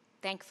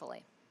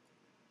 thankfully.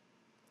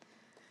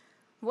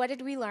 What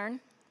did we learn?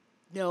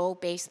 No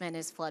basement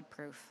is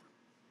floodproof.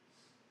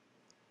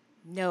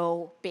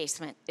 No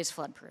basement is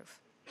floodproof.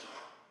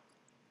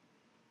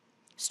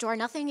 Store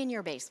nothing in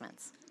your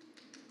basements.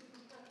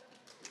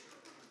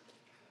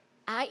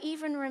 I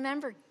even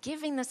remember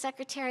giving the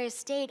Secretary of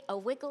State a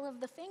wiggle of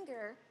the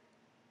finger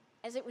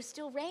as it was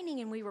still raining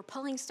and we were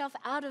pulling stuff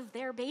out of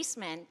their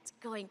basement,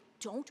 going,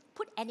 don't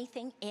put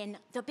anything in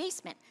the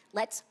basement.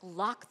 Let's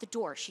lock the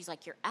door. She's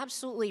like, you're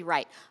absolutely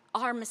right.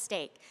 Our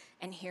mistake.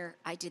 And here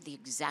I did the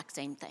exact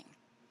same thing.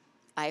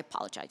 I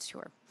apologized to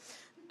her.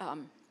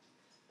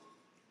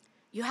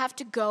 You have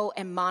to go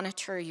and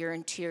monitor your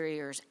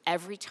interiors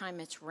every time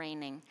it's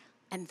raining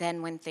and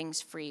then when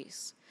things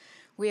freeze.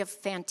 We have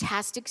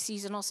fantastic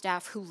seasonal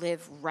staff who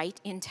live right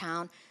in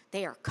town.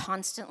 They are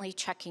constantly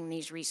checking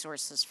these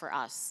resources for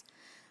us.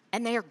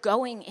 And they are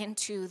going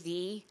into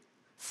the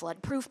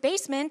flood-proof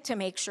basement to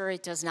make sure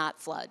it does not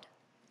flood.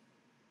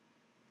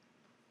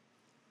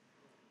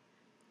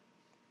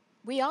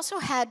 We also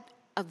had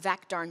a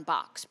VACDaRN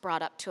box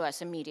brought up to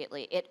us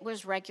immediately. It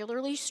was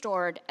regularly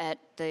stored at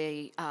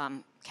the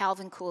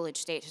Calvin Coolidge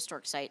State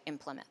Historic Site in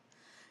Plymouth.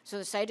 So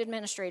the site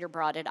administrator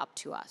brought it up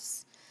to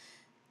us.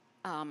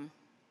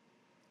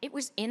 It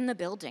was in the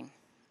building.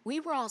 We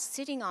were all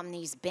sitting on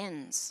these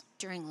bins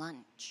during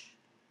lunch.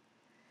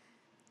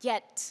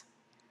 Yet,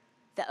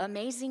 the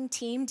amazing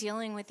team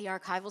dealing with the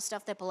archival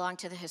stuff that belonged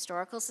to the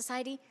Historical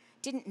Society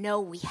didn't know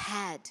we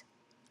had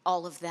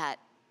all of that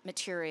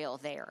material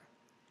there.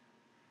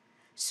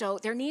 So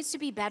there needs to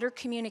be better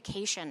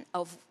communication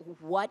of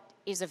what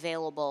is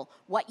available,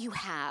 what you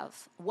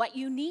have, what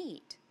you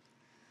need.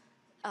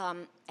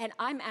 And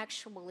I'm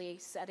actually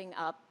setting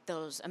up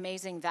those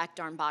amazing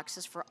VACDaRN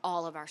boxes for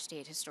all of our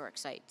state historic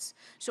sites.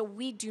 So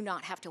we do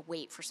not have to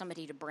wait for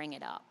somebody to bring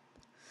it up.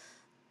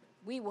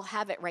 We will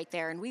have it right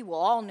there, and we will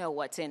all know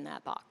what's in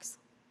that box.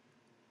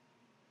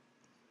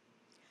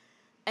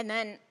 And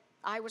then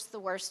I was the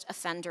worst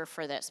offender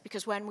for this,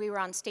 because when we were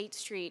on State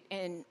Street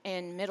in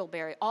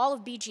Middlebury, all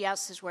of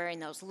BGS is wearing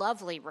those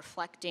lovely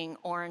reflecting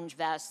orange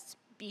vests,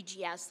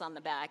 BGS on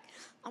the back.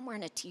 I'm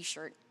wearing a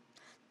t-shirt,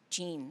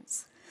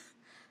 jeans.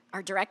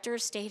 Our director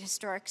of state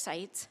historic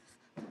sites,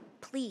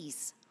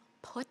 please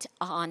put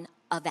on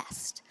a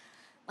vest.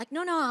 Like,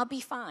 no, I'll be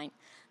fine.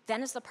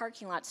 Then as the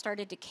parking lot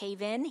started to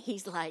cave in,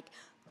 he's like,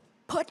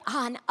 put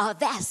on a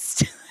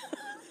vest.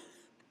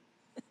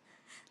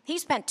 He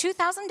spent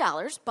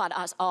 $2,000, bought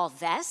us all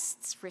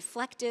vests,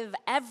 reflective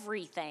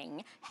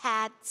everything,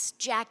 hats,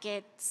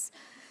 jackets.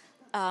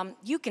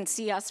 You can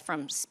see us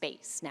from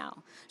space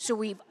now. So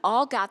we've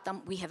all got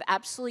them. We have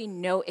absolutely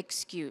no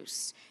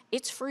excuse.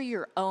 It's for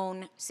your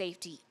own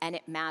safety, and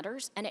it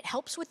matters, and it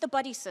helps with the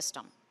buddy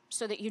system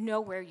so that you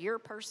know where your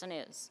person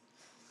is.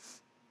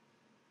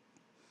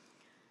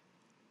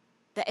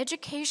 The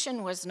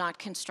education was not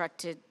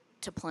constructed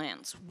to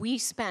plans. We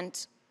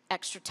spent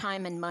extra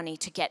time and money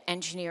to get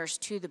engineers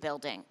to the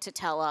building to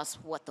tell us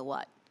what the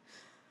what.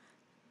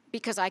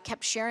 Because I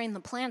kept sharing the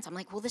plans. I'm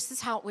like, well, this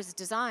is how it was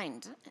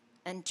designed.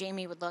 And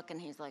Jamie would look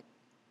and he's like,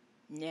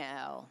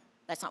 no,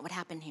 that's not what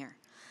happened here.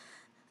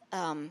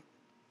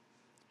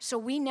 So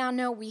we now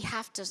know we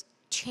have to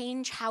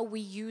change how we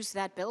use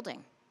that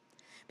building.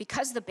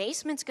 Because the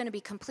basement's going to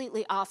be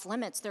completely off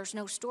limits, there's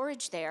no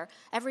storage there.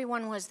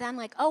 Everyone was then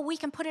like, oh, we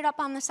can put it up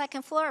on the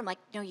second floor. I'm like,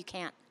 no, you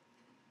can't.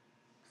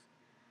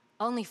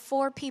 Only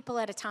 4 people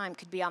at a time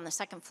could be on the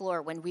second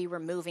floor when we were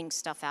moving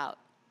stuff out.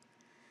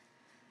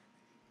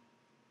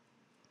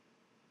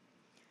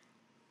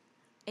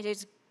 It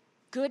is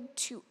good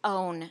to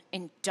own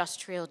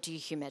industrial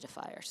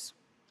dehumidifiers.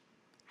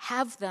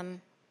 Have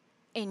them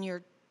in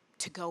your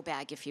to-go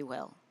bag, if you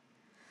will.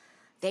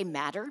 They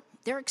matter.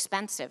 They're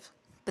expensive,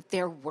 but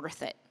they're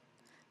worth it.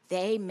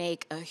 They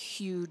make a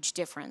huge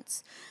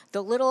difference.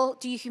 The little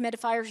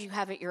dehumidifiers you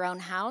have at your own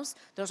house,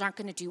 those aren't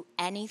going to do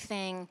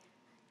anything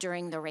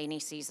during the rainy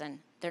season.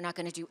 They're not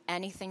going to do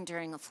anything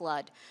during a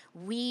flood.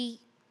 We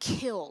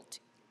killed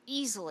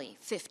easily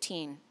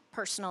 15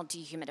 personal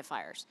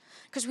dehumidifiers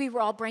because we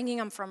were all bringing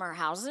them from our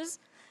houses,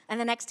 and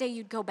the next day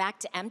you'd go back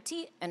to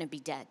empty and it'd be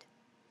dead.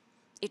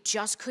 It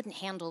just couldn't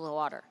handle the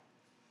water.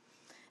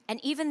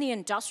 And even the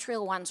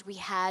industrial ones we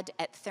had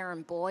at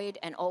Theron Boyd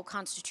and Old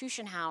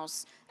Constitution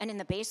House and in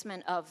the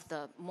basement of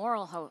the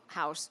Morrill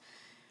House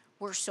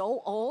were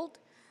so old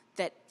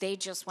that they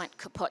just went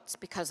kaputs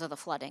because of the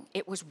flooding.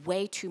 It was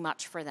way too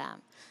much for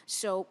them.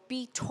 So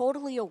be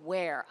totally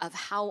aware of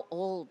how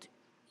old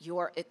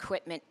your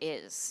equipment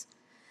is.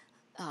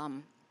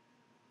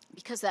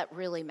 because that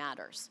really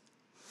matters.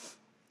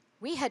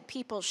 We had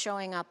people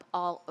showing up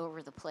all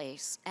over the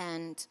place,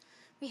 and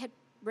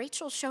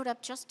Rachel showed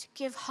up just to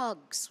give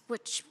hugs,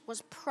 which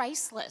was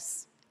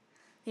priceless.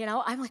 You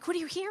know, I'm like, what are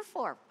you here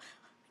for?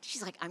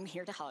 She's like, I'm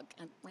here to hug.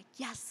 I'm like,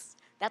 yes,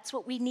 that's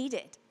what we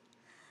needed.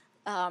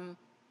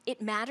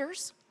 It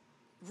matters.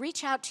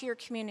 Reach out to your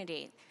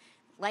community.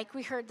 Like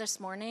we heard this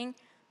morning,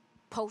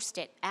 post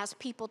it, ask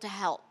people to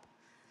help.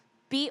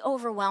 Be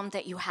overwhelmed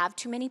that you have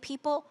too many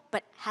people,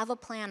 but have a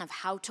plan of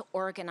how to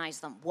organize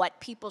them, what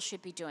people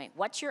should be doing.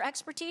 What's your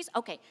expertise?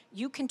 Okay,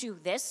 you can do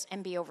this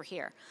and be over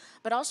here.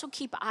 But also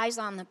keep eyes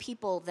on the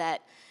people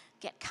that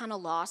get kind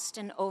of lost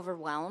and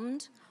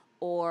overwhelmed,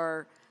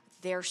 or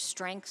their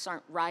strengths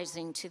aren't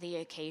rising to the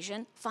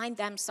occasion. Find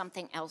them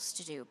something else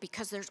to do,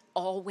 because there's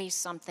always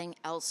something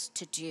else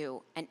to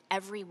do, and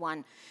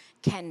everyone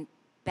can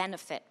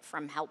benefit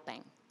from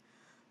helping.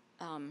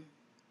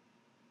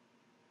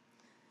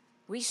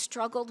 We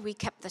struggled. We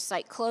kept the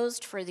site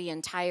closed for the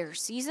entire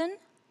season.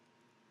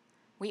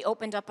 We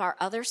opened up our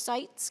other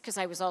sites because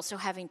I was also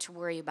having to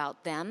worry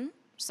about them.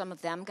 Some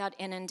of them got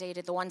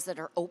inundated, the ones that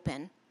are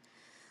open.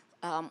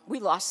 We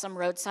lost some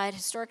roadside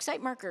historic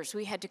site markers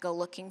we had to go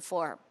looking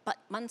for. But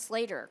months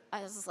later,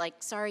 I was like,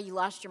 sorry, you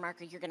lost your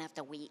marker. You're going to have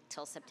to wait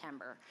till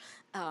September.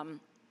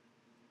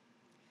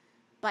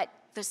 But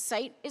the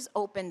site is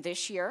open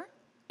this year.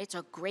 It's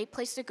a great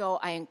place to go.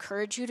 I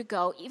encourage you to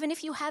go, even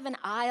if you have an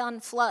eye on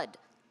flood.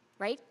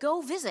 Right? Go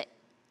visit.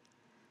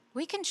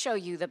 We can show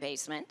you the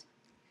basement.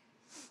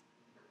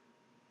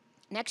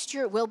 Next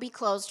year, it will be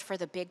closed for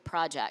the big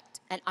project,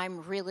 and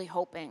I'm really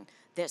hoping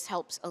this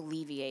helps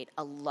alleviate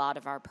a lot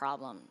of our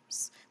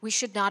problems. We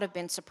should not have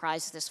been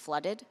surprised this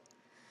flooded.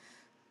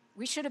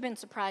 We should have been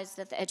surprised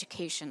that the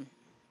education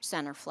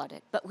center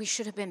flooded, but we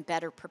should have been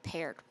better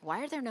prepared.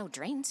 Why are there no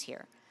drains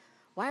here?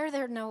 Why are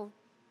there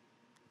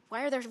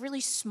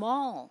really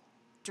small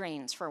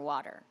drains for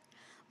water?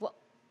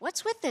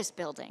 What's with this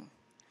building?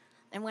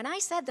 And when I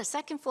said the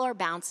second floor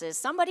bounces,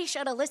 somebody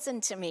should have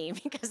listened to me,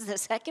 because the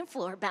second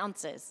floor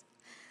bounces.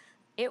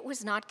 It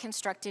was not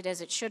constructed as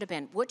it should have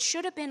been, which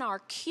should have been our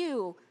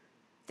cue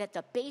that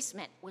the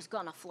basement was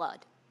going to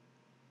flood.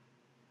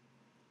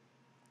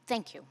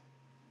 Thank you.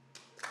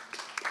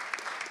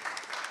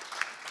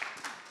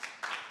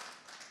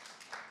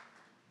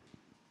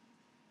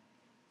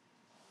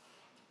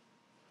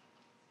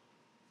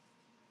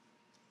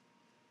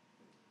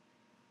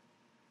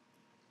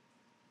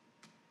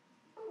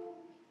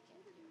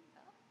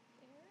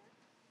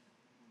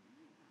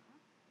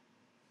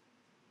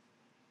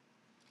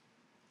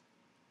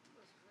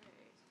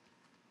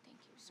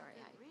 Sorry,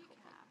 I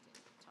recapped it.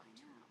 I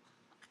know.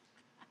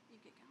 You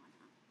get going,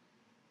 huh?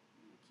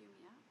 You want to cue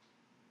me up?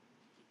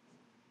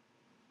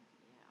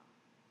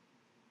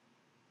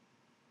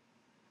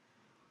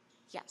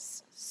 Yeah.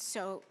 Yes.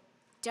 So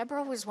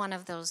Deborah was one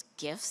of those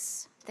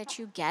gifts that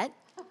you get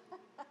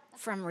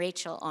from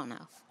Rachel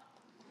Onoff.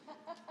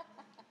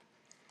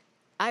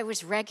 I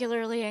was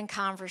regularly in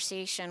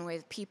conversation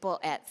with people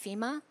at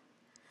FEMA,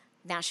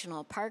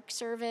 National Park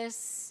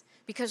Service,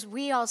 because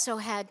we also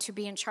had to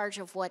be in charge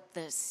of what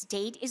the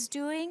state is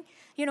doing.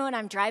 You know, when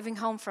I'm driving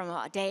home from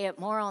a day at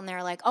Morrill, and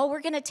they're like, oh,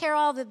 we're going to tear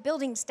all the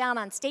buildings down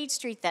on State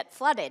Street that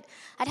flooded.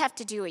 I'd have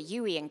to do a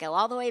UE and go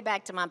all the way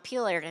back to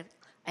Montpelier.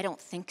 I don't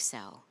think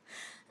so.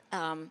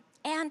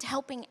 And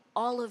helping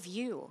all of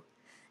you.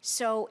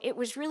 So it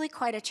was really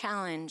quite a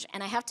challenge.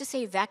 And I have to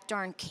say,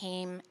 VACDaRN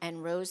came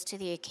and rose to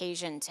the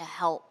occasion to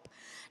help,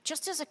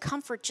 just as a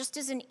comfort, just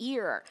as an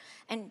ear,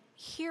 and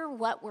hear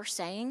what we're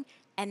saying,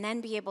 and then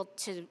be able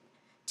to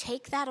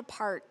take that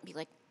apart, be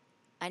like,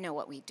 I know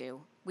what we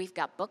do. We've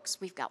got books,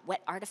 we've got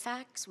wet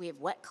artifacts, we have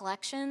wet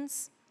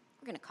collections.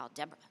 We're going to call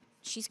Deborah.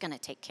 She's going to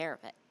take care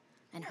of it.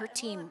 And her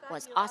team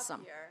was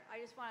awesome. I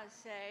just want to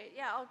say,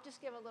 I'll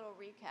just give a little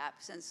recap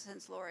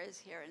since Laura is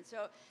here. And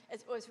so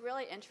it was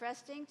really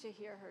interesting to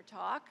hear her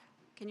talk.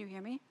 Can you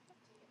hear me?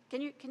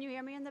 Can you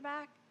hear me in the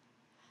back?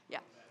 Yeah,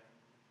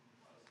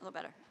 a little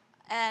better.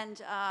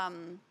 And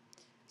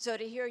so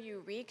to hear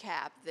you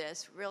recap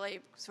this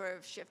really sort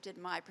of shifted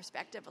my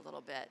perspective a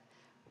little bit.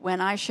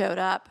 When I showed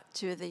up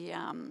to the,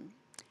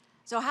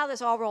 so how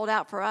this all rolled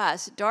out for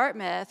us,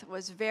 Dartmouth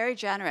was very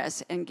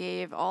generous and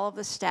gave all of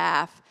the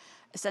staff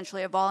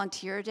essentially a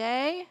volunteer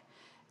day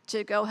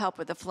to go help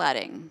with the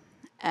flooding.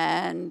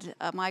 And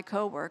my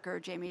coworker,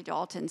 Jamie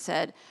Dalton,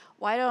 said,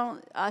 why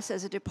don't us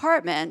as a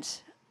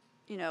department,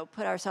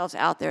 put ourselves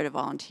out there to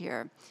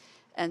volunteer?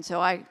 And so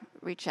I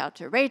reached out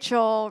to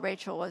Rachel.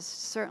 Rachel was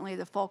certainly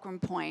the fulcrum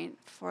point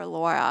for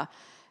Laura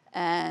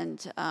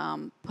and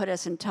put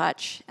us in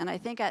touch. And I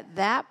think at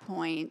that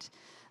point,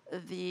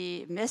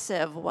 the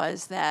missive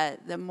was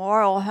that the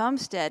Morrill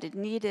Homestead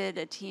needed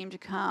a team to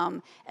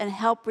come and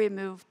help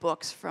remove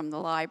books from the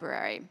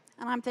library.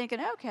 And I'm thinking,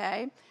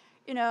 okay,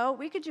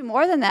 we could do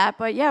more than that,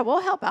 but yeah,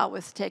 we'll help out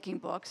with taking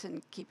books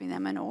and keeping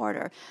them in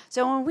order.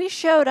 So when we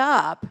showed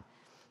up,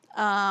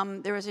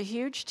 there was a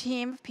huge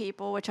team of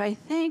people, which I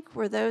think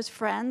were those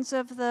friends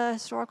of the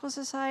Historical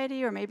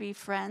Society, or maybe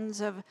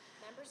friends of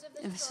Members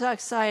of the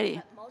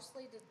Society. But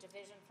mostly the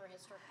Division for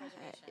historic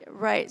preservation.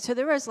 Right. So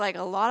there was like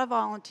a lot of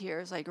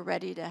volunteers like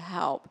ready to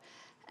help.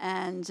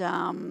 And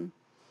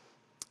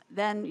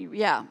then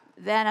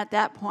at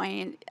that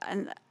point,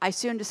 and I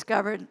soon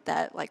discovered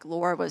that like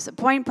Laura was the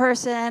point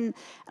person. And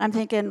I'm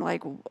thinking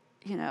like,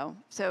 you know,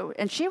 so,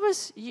 and she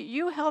was,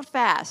 you held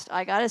fast,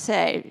 I gotta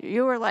say.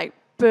 You were like,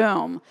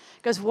 boom.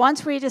 Because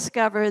once we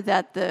discovered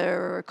that there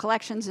were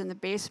collections in the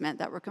basement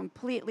that were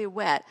completely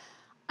wet,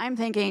 I'm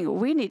thinking,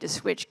 we need to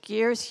switch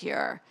gears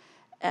here.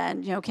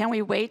 And, you know, can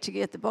we wait to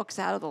get the books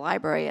out of the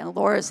library? And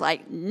Laura's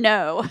like,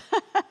 no.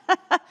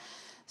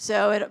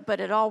 But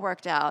it all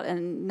worked out,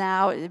 and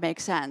now it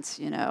makes sense,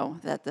 you know,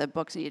 that the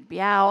books need to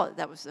be out.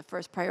 That was the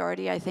first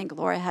priority. I think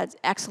Laura had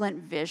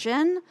excellent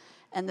vision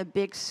and the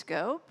big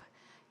scope.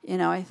 You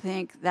know, I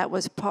think that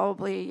was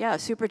probably, a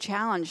super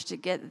challenge to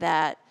get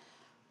that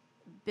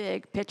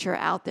big picture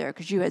out there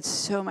because you had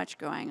so much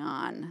going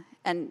on.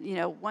 And, you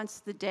know, once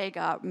the day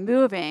got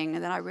moving,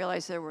 and then I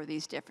realized there were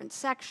these different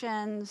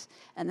sections,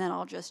 and then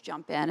I'll just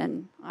jump in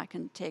and I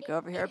can take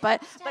over here.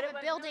 But it was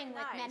a building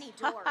with many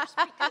doors,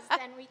 because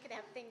then we could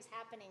have things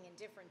happening in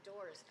different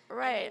doors.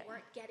 Right. And they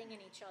weren't getting in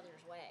each other's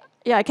way.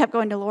 Yeah, I kept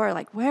going to Laura,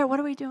 like, what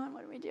are we doing?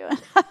 What are we doing?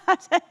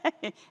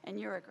 And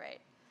you were great.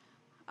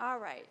 All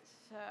right,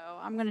 so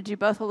I'm going to do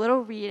both a little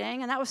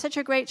reading, and that was such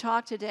a great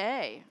talk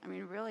today. I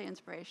mean, really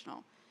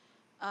inspirational.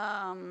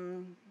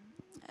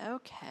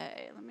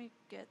 Okay, let me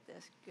get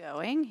this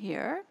going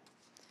here.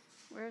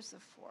 Where's the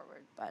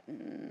forward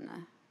button?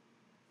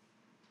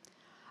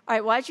 All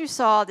right, well, as you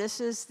saw,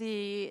 this is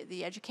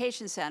the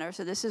education center,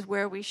 so this is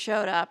where we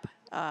showed up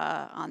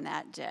on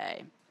that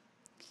day.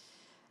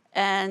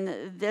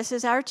 And this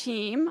is our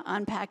team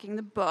unpacking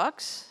the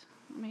books.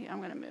 I'm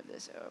going to move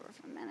this over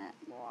for a minute.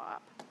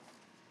 Whop.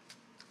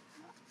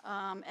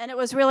 And it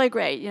was really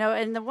great, you know,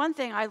 and the one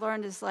thing I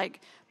learned is,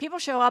 like, people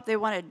show up, they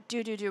want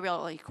to do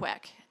really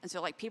quick. And so,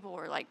 like, people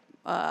were, like,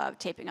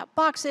 taping up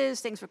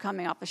boxes, things were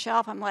coming off the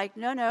shelf. I'm like,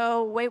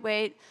 no,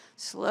 wait,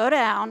 slow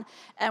down.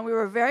 And we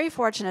were very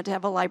fortunate to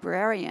have a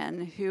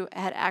librarian who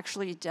had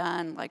actually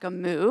done, like, a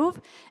move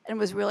and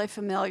was really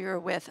familiar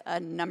with a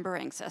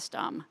numbering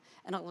system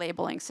and a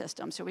labeling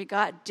system. So we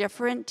got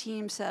different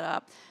teams set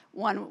up.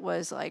 One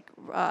was like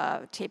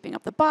taping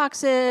up the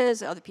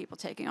boxes, other people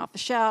taking off the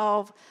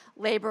shelf,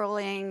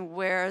 labeling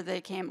where they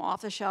came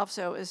off the shelf.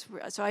 So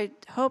I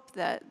hope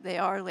that they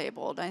are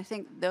labeled. I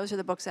think those are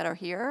the books that are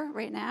here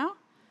right now.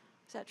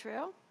 Is that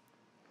true?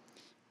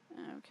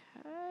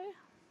 Okay.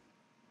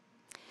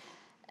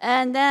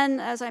 And then,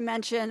 as I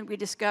mentioned, we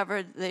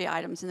discovered the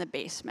items in the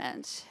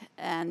basement.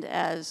 And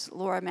as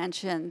Laura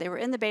mentioned, they were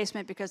in the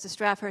basement because the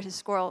Stratford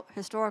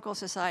Historical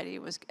Society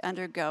was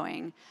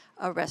undergoing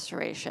a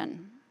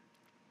restoration.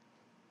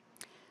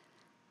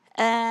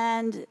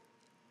 And,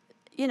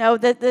 you know,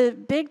 the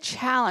big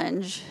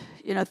challenge,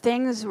 you know,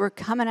 things were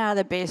coming out of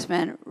the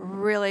basement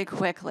really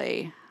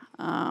quickly.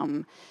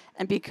 And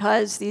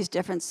because these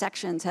different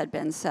sections had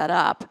been set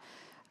up,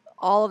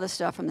 all of the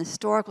stuff from the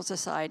Historical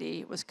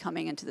Society was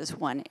coming into this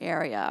one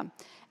area.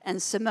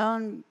 And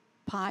Simone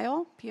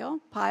Pyle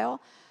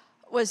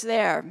was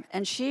there.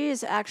 And she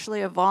is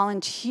actually a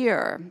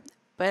volunteer,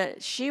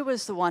 but she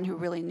was the one who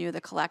really knew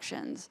the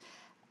collections.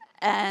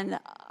 And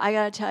I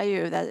gotta tell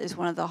you, that is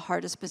one of the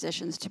hardest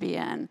positions to be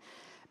in,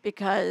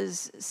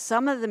 because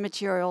some of the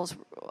materials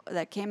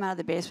that came out of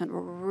the basement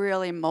were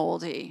really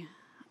moldy.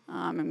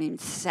 I mean,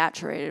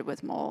 saturated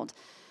with mold.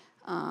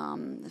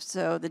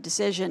 So the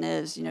decision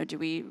is, you know, do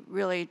we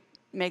really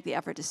make the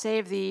effort to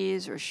save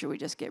these, or should we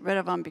just get rid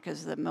of them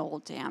because of the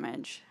mold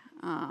damage?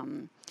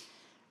 And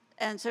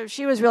so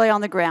she was really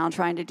on the ground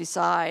trying to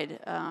decide,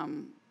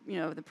 you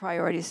know, the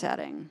priority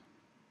setting.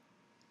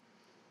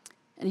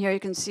 And here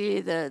you can see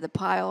the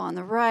pile on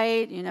the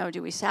right. You know,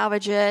 do we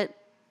salvage it?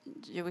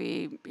 Do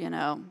we, you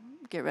know,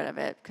 get rid of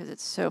it because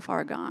it's so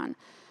far gone?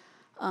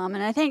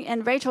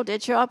 And Rachel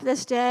did show up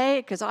this day,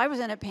 because I was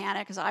in a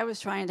panic, because I was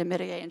trying to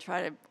mitigate and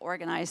try to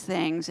organize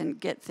things and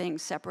get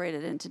things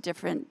separated into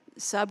different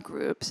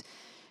subgroups.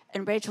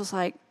 And Rachel's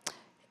like,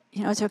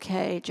 you know, it's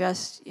okay,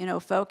 just, you know,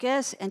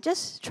 focus and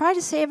just try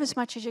to save as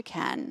much as you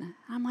can. And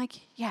I'm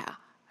like, yeah,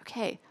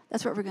 okay,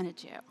 that's what we're gonna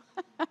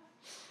do.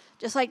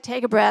 Just like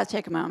take a breath,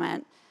 take a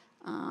moment.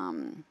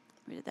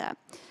 We did that.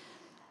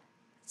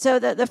 So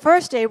the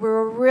first day, we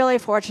were really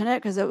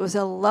fortunate because it was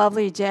a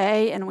lovely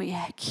day, and we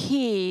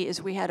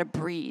had a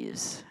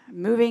breeze.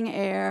 Moving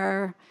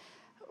air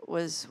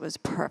was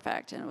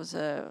perfect, and it was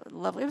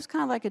lovely. It was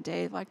kind of like a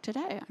day like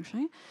today,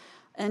 actually,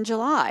 in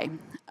July.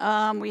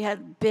 We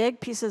had big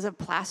pieces of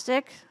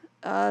plastic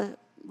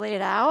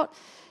laid out,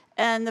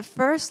 and the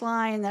first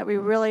line that we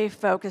really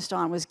focused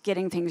on was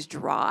getting things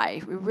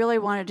dry. We really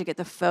wanted to get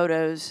the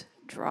photos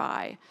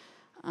dry.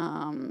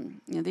 You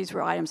know, these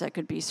were items that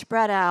could be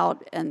spread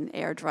out and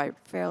air dried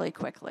fairly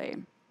quickly.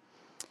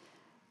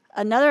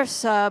 Another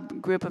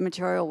subgroup of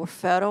material were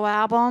photo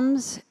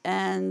albums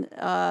and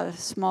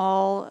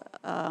small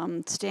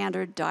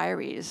standard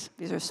diaries.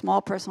 These are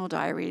small personal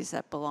diaries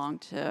that belong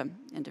to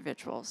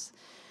individuals.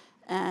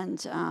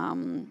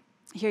 And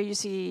Here you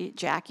see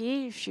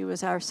Jackie. She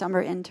was our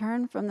summer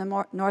intern from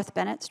the North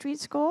Bennett Street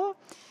School.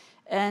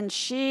 And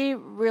she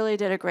really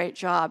did a great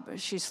job.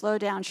 She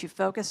slowed down. She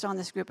focused on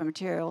this group of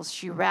materials.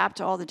 She wrapped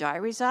all the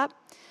diaries up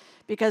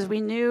because we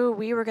knew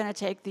we were going to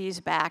take these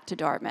back to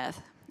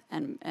Dartmouth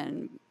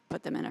and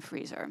put them in a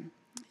freezer.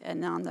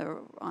 And on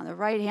the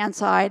right-hand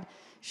side,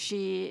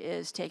 she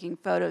is taking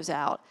photos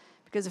out.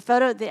 Because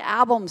the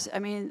albums, I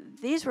mean,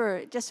 these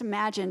were, just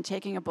imagine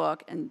taking a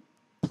book and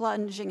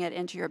plunging it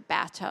into your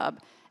bathtub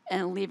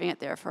and leaving it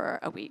there for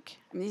a week.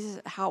 I mean, this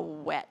is how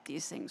wet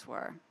these things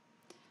were.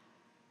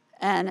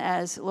 And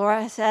as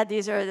Laura said,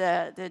 these are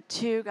the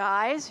two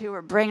guys who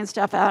were bringing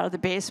stuff out of the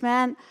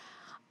basement.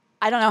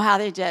 I don't know how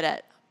they did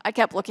it. I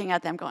kept looking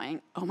at them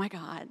going, oh my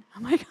God,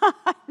 oh my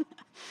God.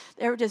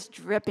 They were just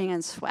dripping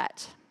in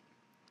sweat.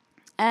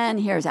 And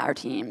here's our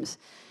teams.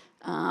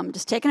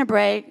 Just taking a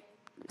break,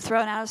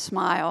 throwing out a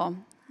smile.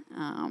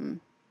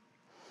 Then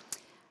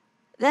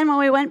when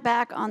we went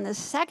back on the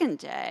second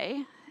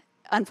day,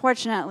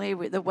 unfortunately,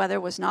 the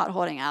weather was not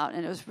holding out,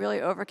 and it was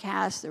really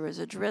overcast. There was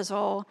a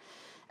drizzle.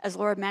 As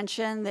Laura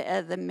mentioned,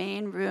 the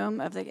main room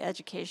of the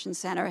education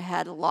center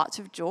had lots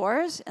of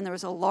doors, and there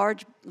was a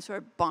large sort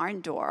of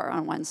barn door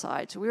on one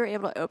side. So we were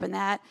able to open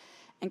that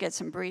and get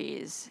some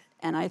breeze.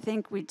 And I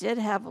think we did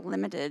have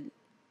limited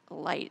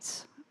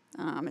lights.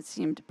 It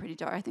seemed pretty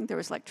dark. I think there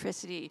was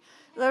electricity.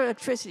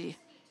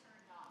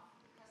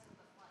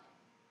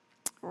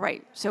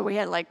 Right. So we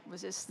had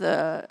was this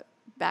the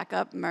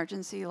backup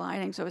emergency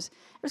lighting? So it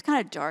was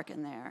kind of dark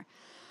in there.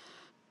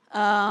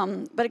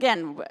 But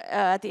again,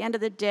 at the end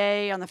of the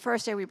day, on the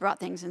first day, we brought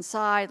things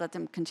inside, let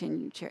them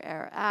continue to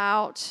air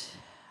out.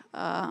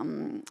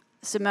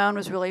 Simone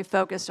was really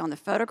focused on the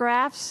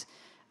photographs.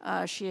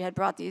 She had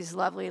brought these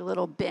lovely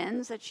little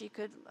bins that she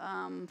could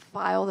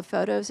file the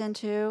photos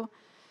into.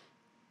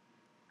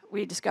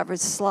 We discovered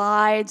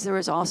slides. There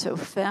was also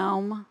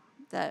film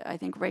that I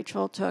think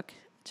Rachel took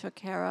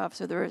care of.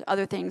 So there were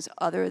other things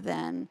other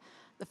than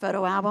the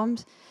photo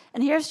albums.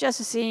 And here's just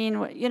a scene,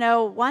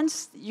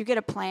 once you get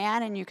a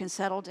plan and you can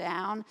settle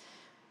down,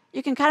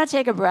 you can kind of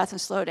take a breath and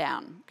slow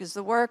down because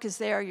the work is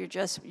there,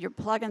 you're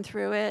plugging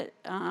through it.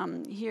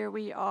 Here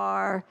we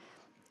are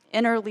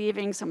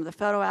interleaving some of the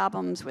photo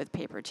albums with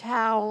paper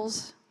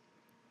towels.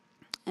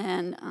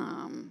 And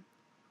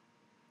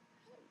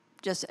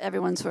just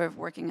everyone sort of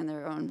working in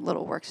their own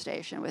little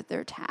workstation with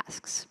their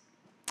tasks.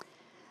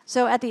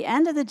 So at the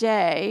end of the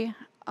day,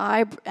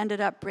 I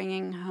ended up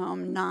bringing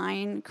home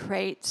 9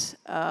 crates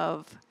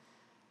of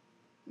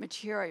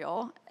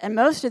material, and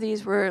most of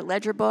these were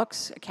ledger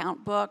books,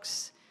 account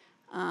books.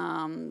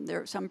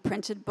 There were some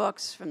printed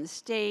books from the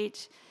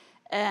state,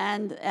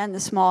 and the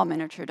small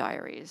miniature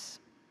diaries.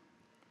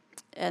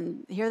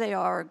 And here they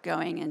are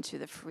going into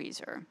the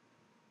freezer.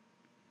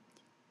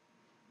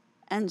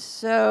 And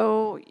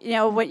so,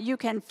 what you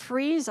can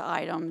freeze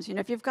items,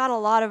 if you've got a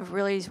lot of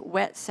really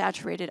wet,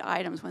 saturated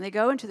items, when they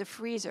go into the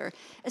freezer,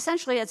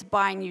 essentially it's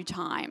buying you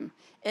time.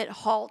 It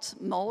halts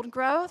mold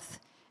growth,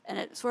 and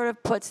it sort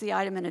of puts the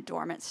item in a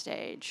dormant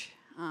stage.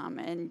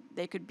 And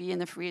they could be in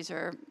the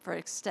freezer for an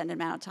extended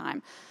amount of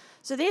time.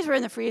 So these were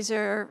in the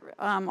freezer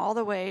all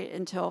the way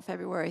until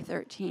February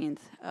 13th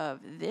of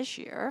this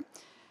year.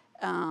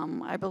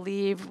 I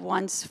believe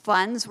once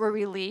funds were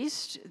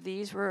released,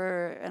 these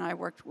were, and I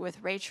worked with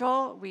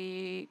Rachel,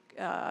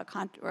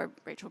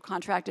 Rachel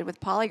contracted with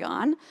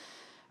Polygon,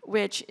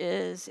 which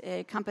is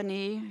a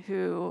company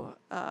who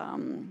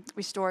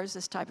restores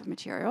this type of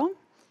material,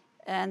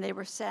 and they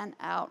were sent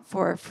out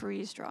for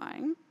freeze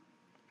drying.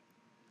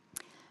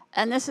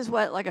 And this is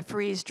what a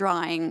freeze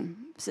drying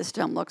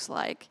system looks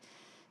like.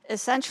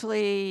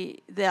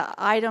 Essentially, the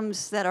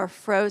items that are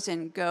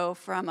frozen go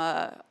from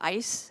a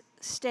ice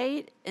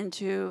state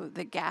into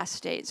the gas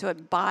state. So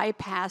it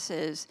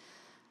bypasses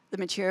the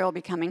material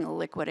becoming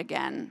liquid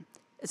again.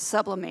 It's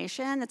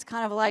sublimation. It's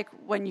kind of like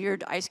when your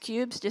ice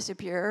cubes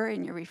disappear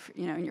in your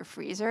in your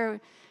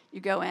freezer. You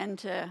go in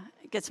to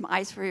get some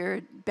ice for your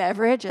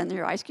beverage and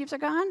your ice cubes are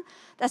gone.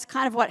 That's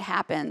kind of what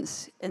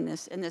happens in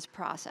this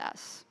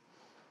process.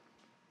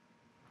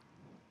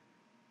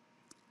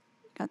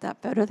 Got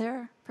that photo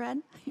there,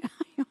 Fred? You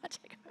want to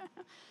take a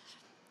photo?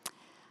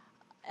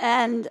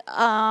 And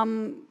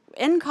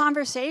in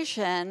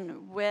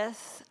conversation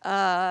with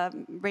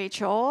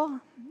Rachel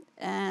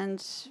and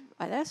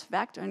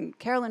VACDaRN,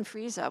 Carolyn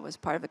Frieza was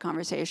part of the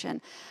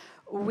conversation.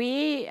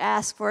 We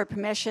asked for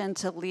permission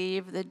to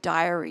leave the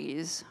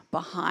diaries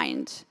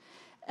behind,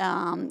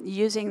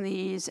 using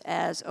these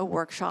as a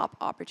workshop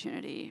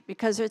opportunity,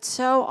 because it's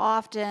so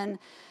often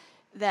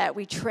that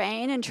we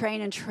train and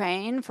train and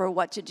train for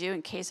what to do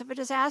in case of a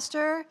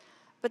disaster,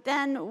 but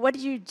then what do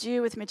you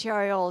do with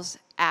materials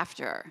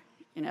after?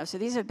 So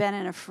these have been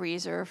in a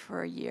freezer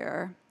for a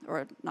year,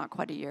 or not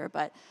quite a year,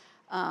 but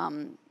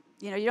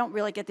you don't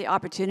really get the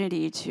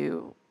opportunity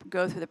to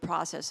go through the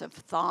process of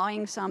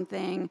thawing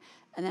something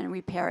and then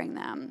repairing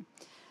them.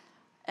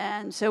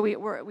 And so we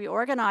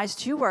organized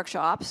 2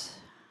 workshops.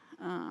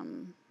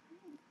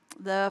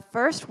 The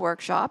first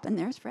workshop, and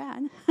there's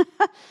Brad,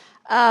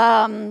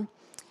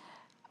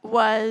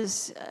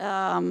 was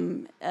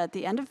at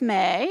the end of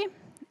May,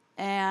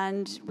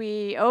 and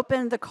we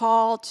opened the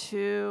call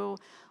to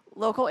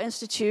local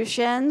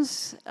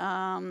institutions.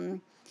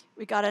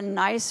 We got a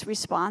nice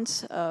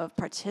response of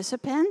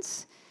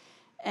participants.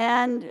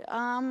 And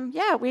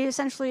yeah,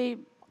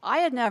 I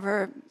had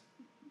never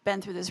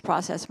been through this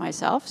process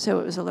myself, so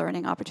it was a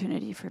learning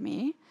opportunity for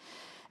me.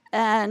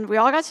 And we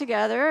all got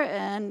together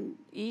and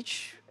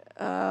each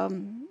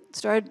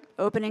started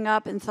opening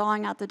up and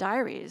thawing out the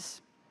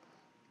diaries.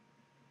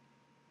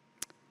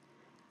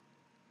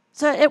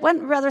 So it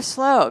went rather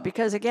slow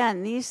because,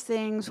 again, these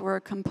things were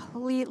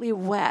completely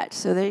wet,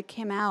 so they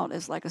came out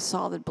as like a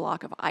solid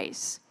block of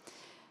ice.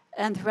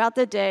 And throughout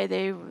the day,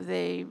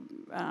 they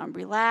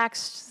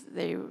relaxed.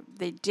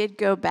 They did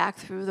go back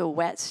through the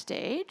wet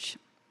stage.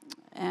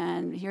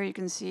 And here you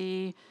can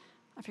see,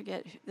 I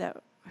forget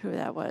who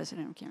that was, I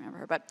can't remember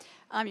her, but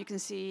you can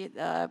see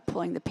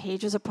pulling the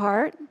pages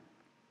apart.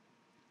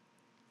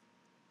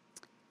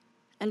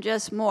 And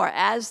just more,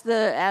 as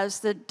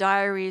the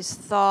diaries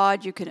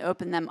thawed, you can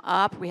open them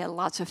up. We had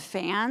lots of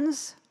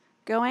fans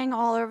going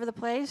all over the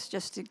place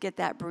just to get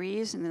that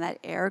breeze and that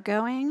air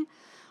going.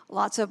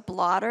 Lots of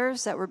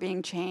blotters that were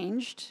being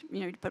changed.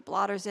 You put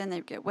blotters in,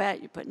 they get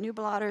wet, you put new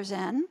blotters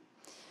in.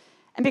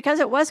 And because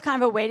it was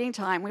kind of a waiting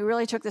time, we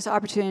really took this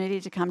opportunity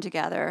to come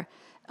together.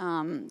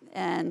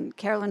 And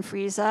Carolyn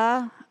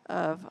Friesa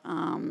of,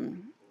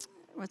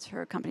 what's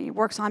her company,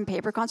 works on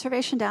paper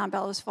conservation down in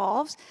Bellows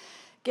Falls,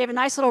 gave a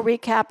nice little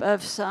recap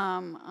of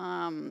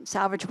some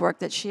salvage work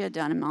that she had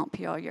done in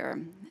Montpelier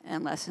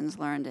and lessons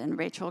learned. And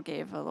Rachel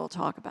gave a little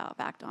talk about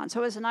VACDaRN.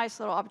 So it was a nice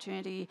little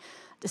opportunity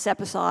to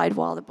step aside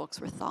while the books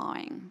were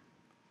thawing.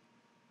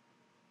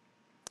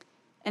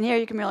 And here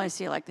you can really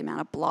see like the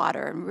amount of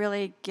blotter and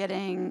really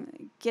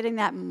getting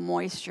that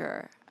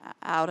moisture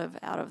out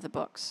of the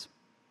books.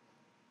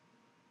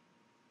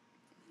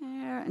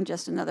 There, and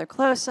just another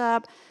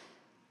close-up.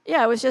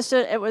 Yeah,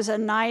 it was a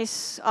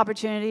nice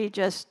opportunity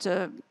just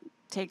to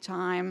take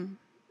time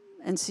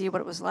and see what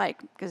it was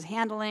like. Because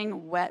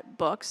handling wet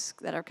books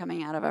that are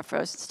coming out of a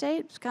frozen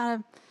state is kind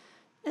of,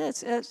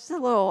 it's a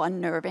little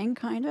unnerving,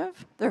 kind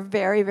of. They're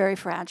very, very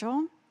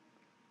fragile.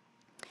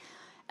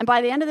 And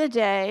by the end of the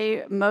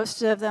day,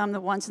 most of them, the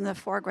ones in the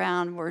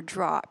foreground, were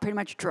pretty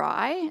much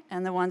dry,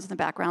 and the ones in the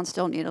background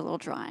still need a little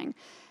drying.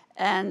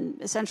 And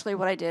essentially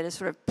what I did is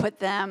sort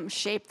of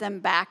shape them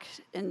back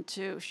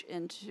into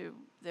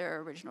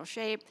their original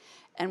shape,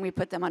 and we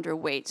put them under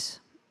weights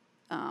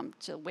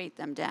to weight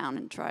them down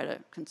and try to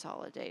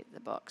consolidate the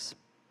books.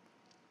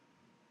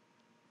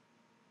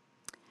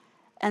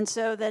 And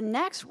so the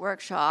next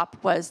workshop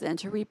was then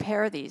to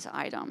repair these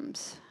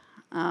items.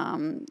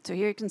 So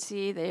here you can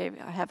see they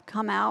have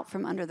come out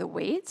from under the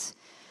weights.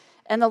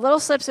 And the little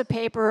slips of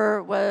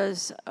paper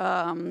was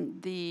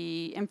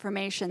the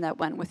information that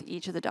went with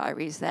each of the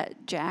diaries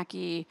that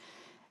Jackie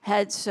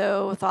had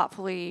so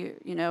thoughtfully,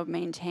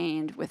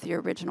 maintained with the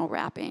original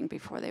wrapping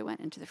before they went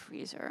into the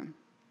freezer.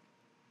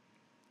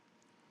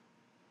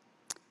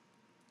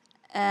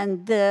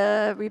 And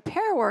the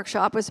repair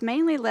workshop was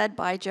mainly led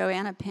by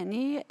Joanna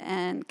Pinney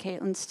and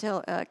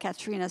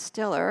Katrina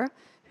Stiller,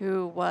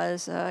 who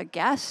was a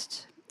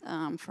guest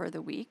for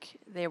the week.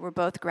 They were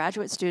both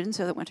graduate students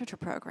of the Winterthur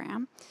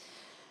program.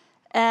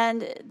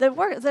 And the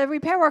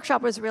repair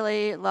workshop was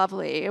really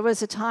lovely. It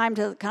was a time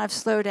to kind of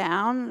slow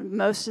down.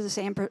 Most of the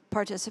same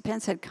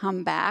participants had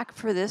come back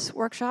for this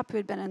workshop who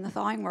had been in the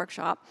thawing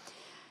workshop.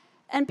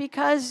 And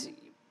because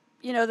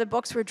the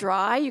books were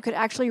dry, you could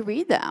actually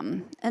read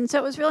them. And so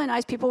it was really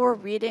nice. People were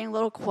reading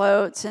little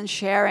quotes and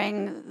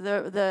sharing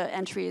the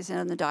entries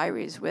in the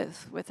diaries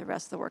with the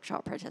rest of the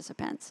workshop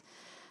participants.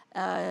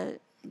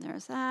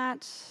 There's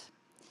that.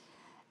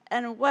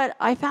 And what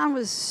I found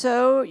was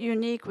so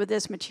unique with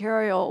this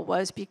material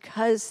was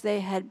because they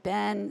had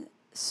been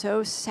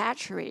so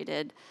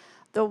saturated,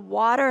 the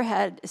water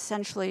had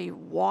essentially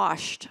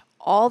washed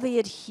all the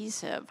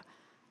adhesive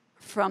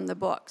from the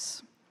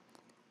books.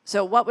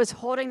 So what was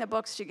holding the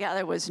books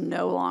together was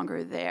no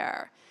longer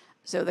there.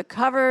 So the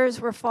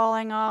covers were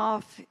falling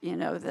off,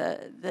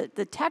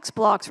 the text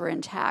blocks were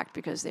intact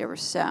because they were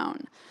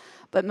sewn.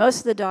 But most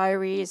of the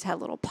diaries had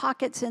little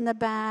pockets in the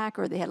back,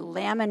 or they had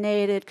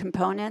laminated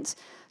components.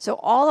 So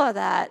all of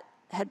that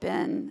had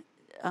been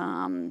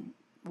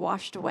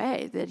washed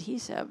away, the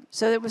adhesive.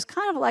 So it was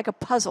kind of like a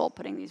puzzle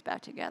putting these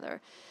back together.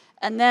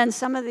 And then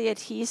some of the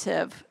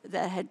adhesive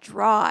that had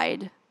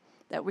dried,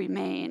 that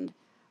remained,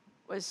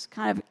 was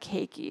kind of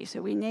cakey.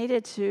 So we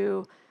needed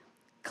to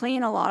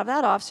clean a lot of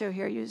that off. So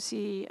here you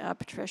see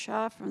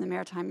Patricia from the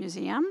Maritime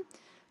Museum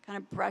kind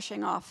of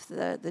brushing off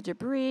the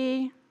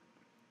debris.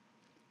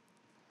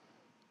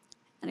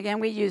 And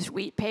again, we used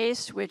wheat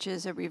paste, which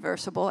is a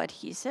reversible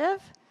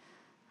adhesive.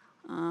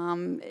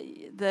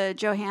 The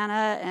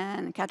Johanna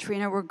and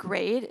Katrina were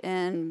great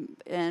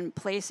in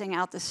placing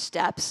out the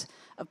steps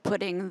of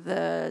putting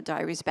the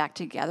diaries back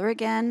together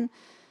again,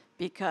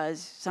 because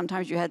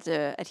sometimes you had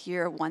to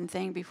adhere one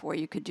thing before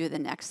you could do the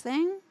next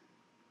thing.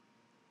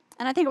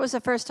 And I think it was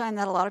the first time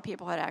that a lot of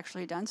people had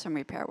actually done some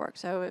repair work.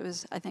 So it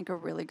was, I think, a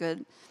really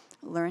good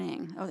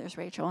learning. Oh, there's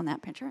Rachel in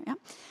that picture, yeah.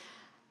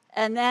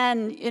 And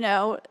then,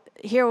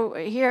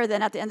 here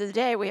then at the end of the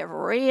day, we have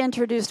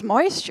reintroduced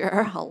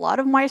moisture, a lot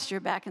of moisture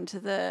back into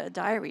the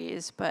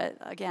diaries, but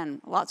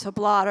again, lots of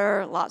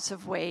blotter, lots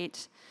of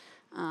weight,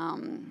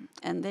 and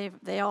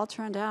they all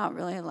turned out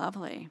really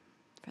lovely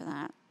for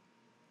that.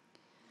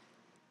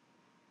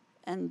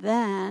 And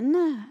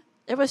then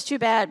it was too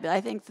bad, but I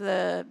think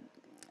the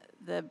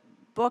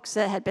books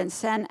that had been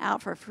sent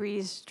out for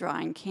freeze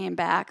drying came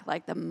back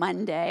like the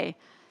Monday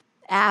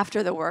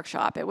after the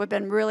workshop. It would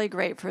have been really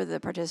great for the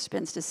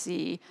participants to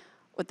see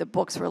what the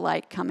books were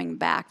like coming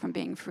back from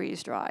being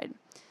freeze dried.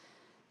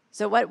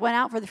 So what went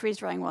out for the freeze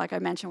drying, like I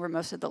mentioned, were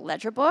most of the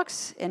ledger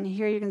books. And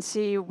here you can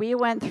see we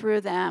went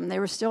through them. They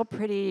were still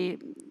pretty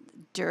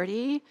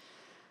dirty.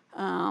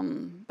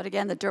 But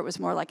again, the dirt was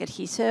more like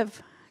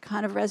adhesive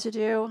kind of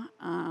residue.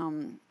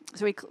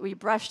 So we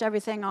brushed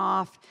everything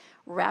off,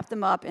 wrapped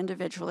them up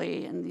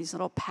individually in these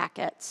little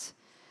packets.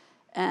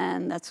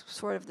 And that's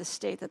sort of the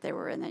state that they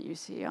were in that you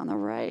see on the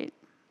right.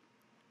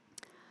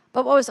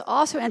 But what was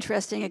also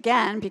interesting,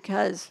 again,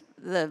 because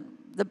the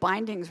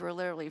bindings were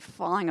literally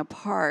falling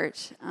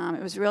apart,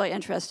 it was really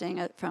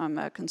interesting from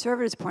a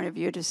conservator's point of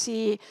view to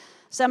see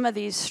some of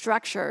these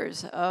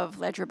structures of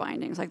ledger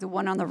bindings. Like the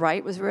one on the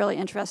right was really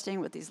interesting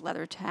with these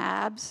leather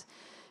tabs.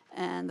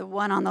 And the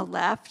one on the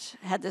left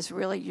had this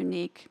really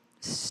unique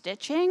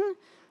stitching.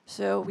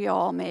 So we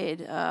all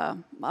made a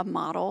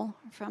model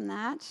from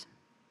that.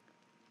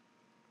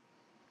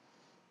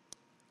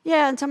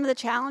 Yeah, and some of the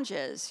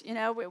challenges,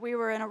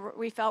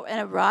 we felt in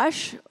a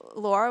rush.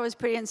 Laura was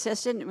pretty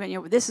insistent,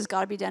 this has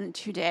got to be done in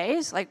 2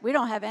 days. Like, we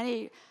don't have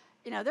any,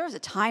 there was a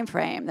time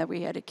frame that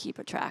we had to keep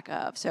a track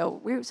of. So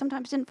we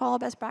sometimes didn't follow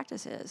best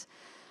practices.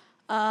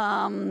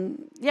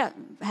 Having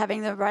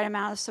the right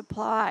amount of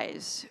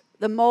supplies.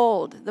 The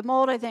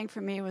mold, I think, for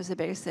me was the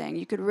biggest thing.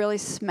 You could really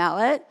smell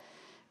it,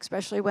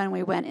 especially when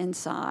we went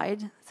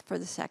inside for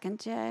the second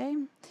day.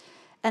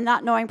 And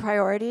not knowing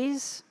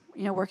priorities.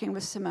 Working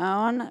with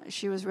Simone,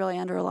 she was really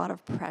under a lot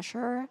of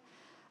pressure.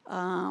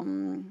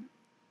 And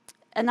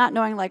not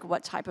knowing,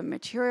 what type of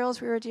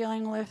materials we were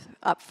dealing with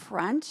up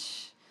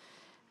front.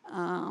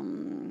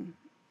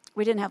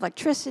 We didn't have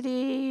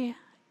electricity.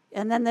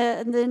 And then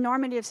the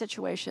enormity of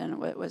situation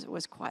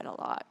was quite a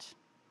lot.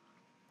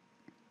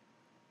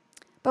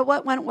 But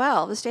what went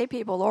well? The state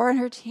people, Laura and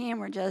her team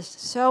were just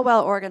so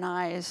well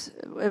organized.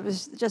 It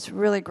was just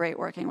really great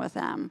working with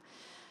them.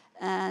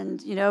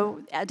 And,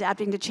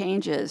 adapting to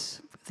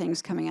changes,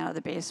 things coming out of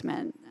the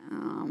basement.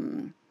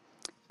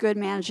 Good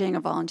managing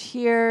of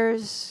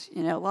volunteers,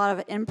 a lot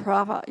of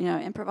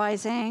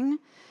improvising.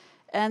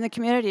 And the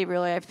community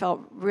really, I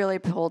felt, really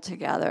pulled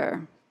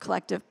together.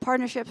 Collective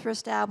partnerships were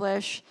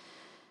established.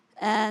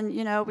 And,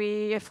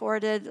 we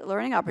afforded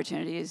learning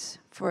opportunities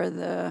for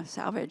the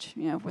salvage,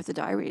 with the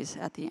diaries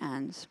at the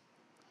end.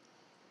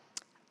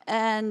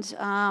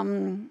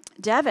 And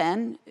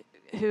Devin,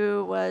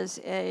 who was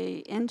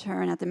an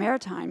intern at the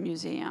Maritime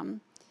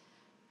Museum,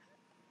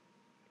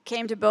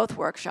 came to both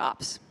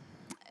workshops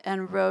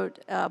and wrote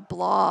a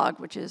blog,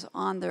 which is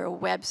on their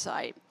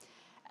website.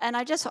 And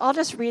I'll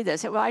just read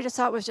this. I just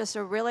thought it was just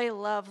a really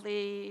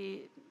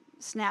lovely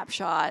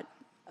snapshot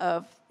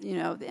of,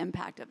 the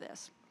impact of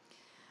this.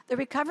 The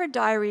recovered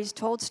diaries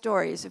told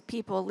stories of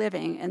people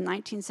living in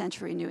 19th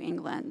century New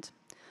England.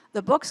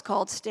 The books,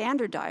 called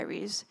Standard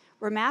Diaries,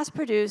 were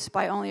mass-produced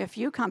by only a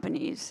few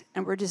companies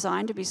and were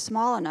designed to be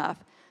small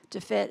enough to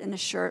fit in a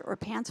shirt or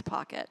pants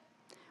pocket,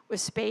 with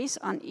space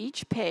on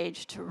each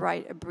page to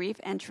write a brief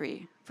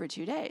entry for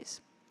 2 days.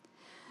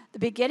 The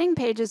beginning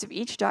pages of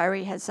each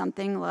diary had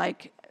something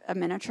like a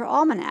miniature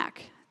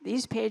almanac.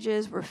 These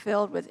pages were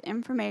filled with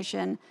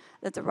information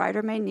that the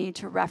writer may need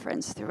to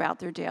reference throughout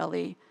their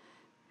day,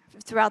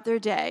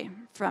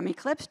 from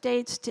eclipse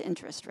dates to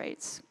interest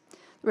rates.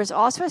 There was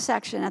also a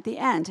section at the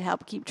end to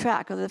help keep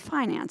track of the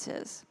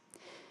finances.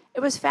 It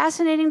was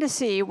fascinating to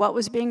see what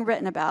was being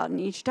written about in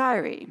each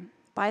diary.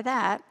 By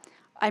that,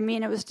 I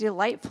mean it was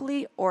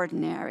delightfully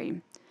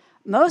ordinary.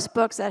 Most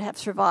books that have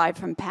survived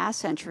from past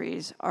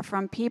centuries are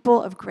from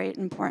people of great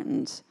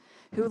importance,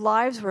 whose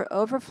lives were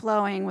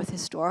overflowing with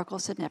historical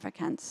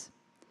significance.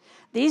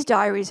 These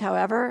diaries,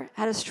 however,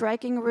 had a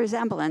striking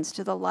resemblance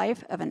to the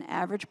life of an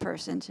average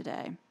person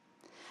today.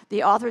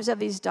 The authors of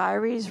these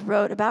diaries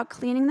wrote about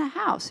cleaning the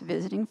house,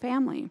 visiting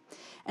family,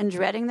 and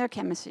dreading their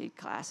chemistry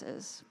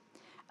classes.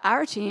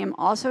 Our team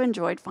also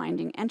enjoyed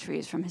finding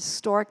entries from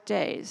historic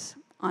days.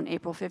 On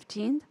April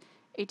 15th,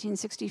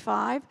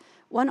 1865,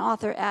 one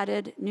author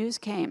added, "News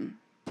came,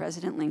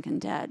 President Lincoln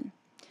dead,"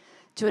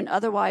 to an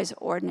otherwise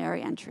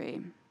ordinary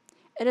entry.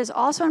 It is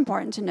also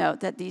important to note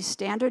that these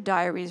standard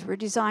diaries were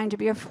designed to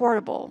be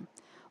affordable,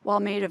 while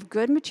made of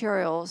good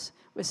materials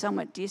with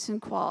somewhat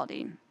decent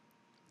quality.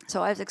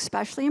 So I was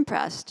especially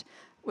impressed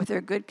with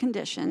their good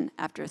condition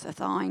after the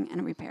thawing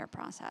and repair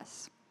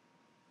process.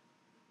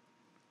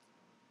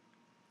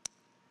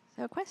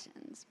 So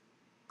questions?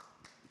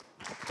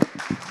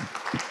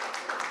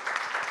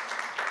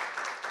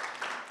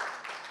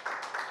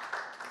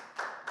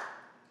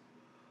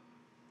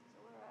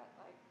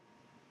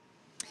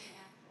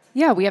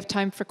 Yeah, we have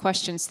time for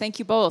questions. Thank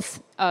you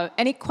both.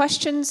 Any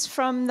questions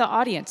from the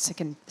audience?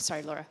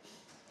 Sorry, Laura.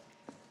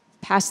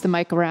 Pass the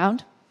mic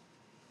around.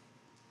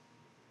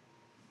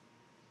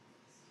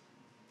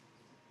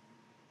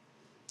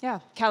 Yeah,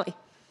 Callie.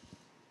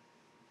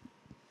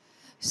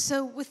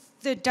 So with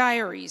the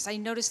diaries, I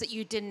noticed that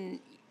you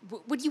didn't,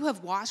 would you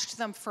have washed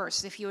them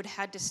first if you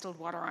had distilled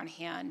water on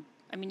hand?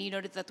 I mean, you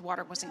noted that the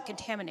water wasn't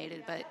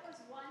contaminated, but... That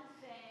was one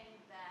thing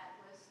that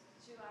was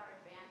to our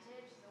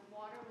advantage. The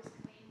water was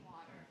clean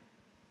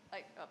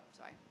water.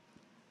 Sorry.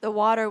 The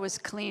water was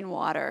clean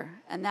water,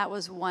 and that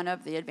was one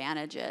of the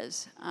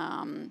advantages.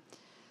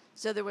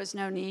 So there was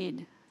no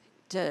need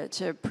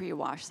to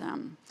pre-wash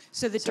them.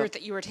 So the dirt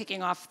that you were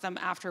taking off them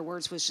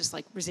afterwards was just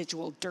like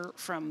residual dirt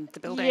from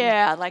the building?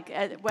 Yeah, like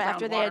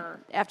after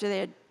they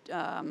had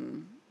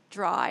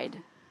dried.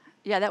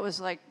 Yeah, that was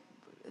like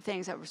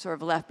things that were sort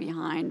of left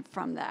behind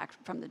from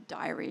the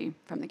diary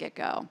from the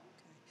get-go.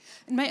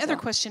 And my other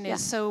question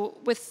is, so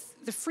with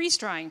the freeze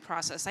drying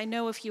process, I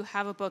know if you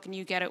have a book and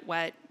you get it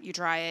wet, you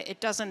dry it, it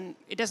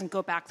doesn't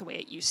go back the way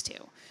it used to.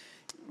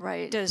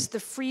 Right. Does the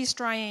freeze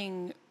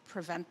drying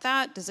prevent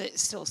that? Does it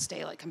still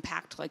stay like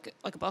compact like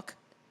a book?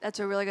 That's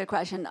a really good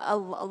question.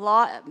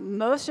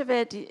 Most of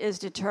it is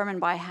determined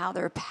by how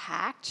they're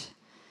packed,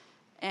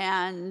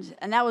 and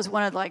that was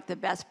one of like the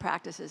best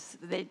practices.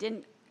 They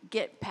didn't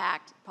get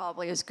packed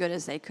probably as good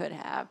as they could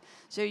have.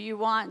 So you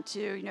want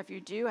to, if you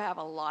do have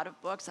a lot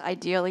of books,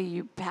 ideally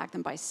you pack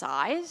them by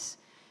size,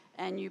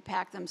 and you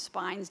pack them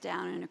spines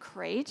down in a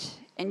crate,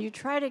 and you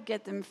try to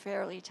get them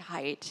fairly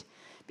tight,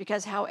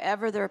 because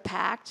however they're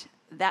packed,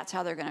 that's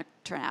how they're going to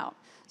turn out.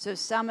 So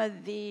some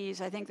of these,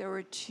 I think there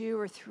were 2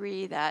 or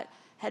 3 that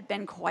had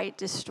been quite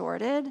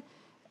distorted,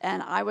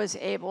 and I was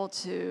able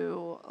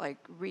to like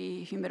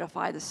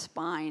re-humidify the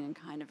spine and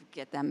kind of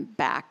get them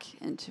back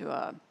into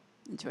a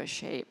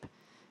shape,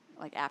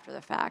 like after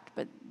the fact.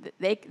 But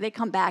they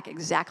come back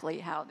exactly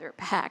how they're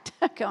packed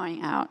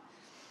going out.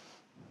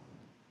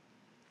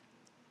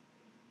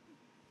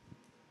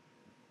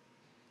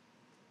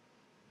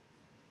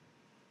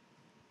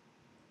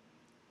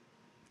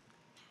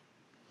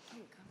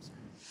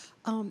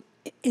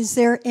 Is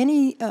there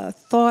any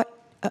thought,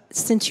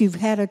 since you've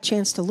had a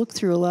chance to look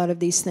through a lot of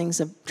these things,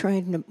 of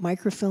trying to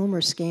microfilm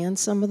or scan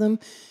some of them?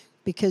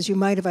 Because you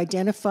might have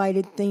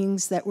identified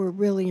things that were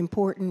really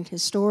important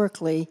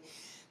historically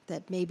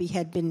that maybe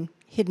had been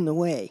hidden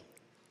away.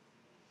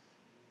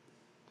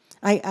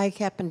 I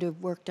happen to have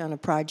worked on a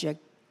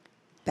project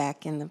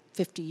back in the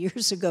 50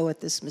 years ago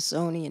at the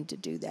Smithsonian to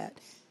do that.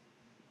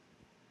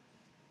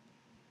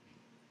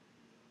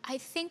 I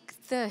think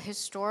the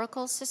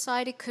Historical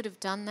Society could have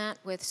done that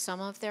with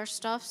some of their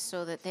stuff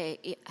so that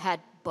they had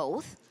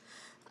both.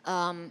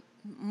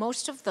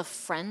 Most of the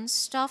Friends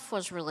stuff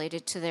was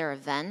related to their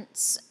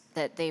events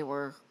that they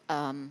were,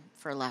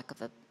 for lack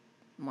of a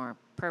more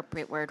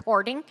appropriate word,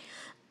 hoarding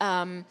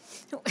from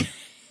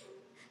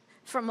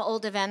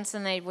old events,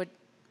 and they would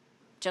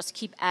just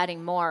keep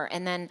adding more.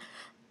 And then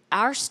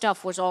our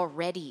stuff was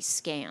already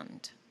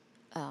scanned.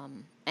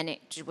 And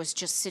it was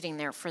just sitting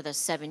there for the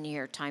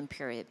 7-year time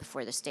period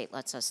before the state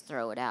lets us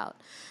throw it out.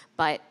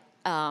 But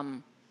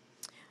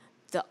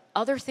the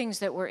other things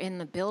that were in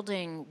the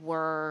building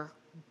were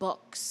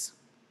books,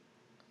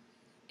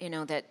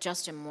 that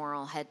Justin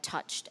Morrill had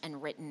touched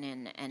and written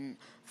in, and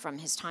from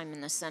his time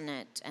in the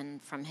Senate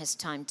and from his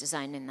time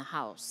designing the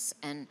House.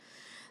 And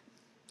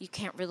you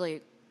can't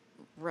really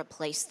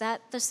replace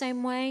that the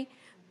same way,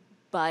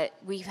 but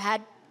we've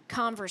had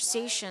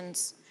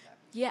conversations.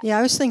 Yeah,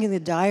 I was thinking the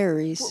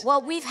diaries.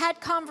 Well, we've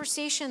had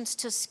conversations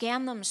to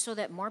scan them so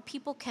that more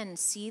people can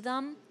see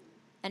them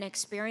and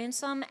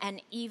experience them.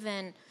 And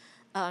even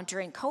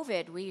during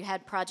COVID, we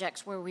had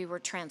projects where we were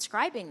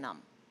transcribing them.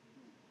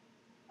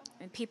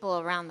 And people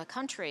around the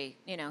country,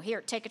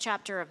 here, take a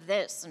chapter of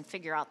this and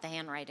figure out the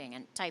handwriting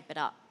and type it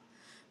up.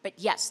 But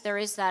yes, there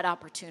is that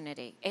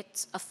opportunity.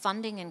 It's a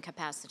funding and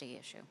capacity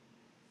issue.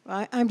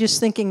 I'm just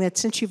thinking that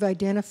since you've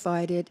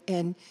identified it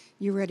and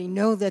you already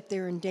know that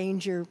they're in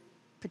danger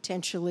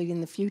potentially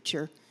in the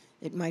future,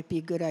 it might be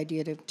a good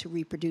idea to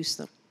reproduce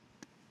them.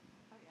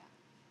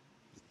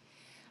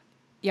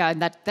 Yeah,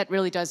 and that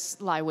really does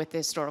lie with the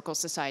Historical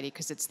Society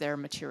because it's their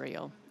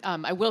material.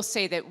 I will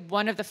say that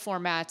one of the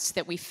formats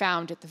that we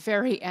found at the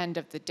very end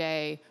of the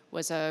day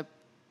was an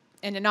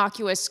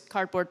innocuous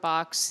cardboard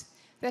box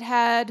that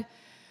had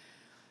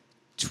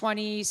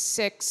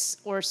 26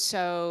 or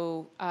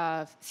so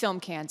film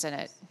cans in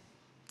it,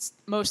 it's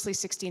mostly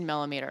 16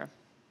 millimeter.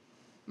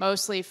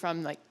 Mostly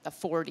from like the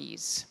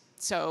 40s.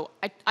 So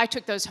I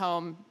took those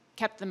home,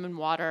 kept them in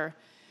water.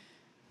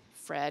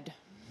 Fred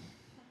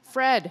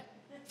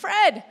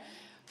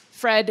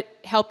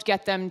helped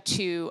get them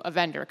to a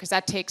vendor because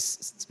that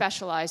takes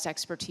specialized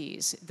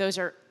expertise. Those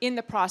are in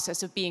the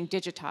process of being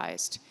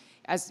digitized.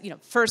 As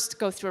first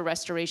go through a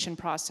restoration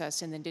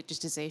process and then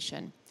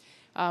digitization.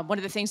 One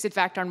of the things that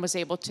VACDaRN was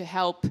able to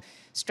help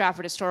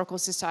Stratford Historical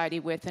Society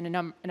with and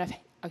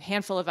a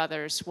handful of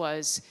others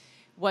was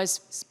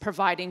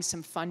providing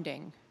some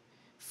funding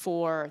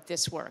for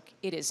this work.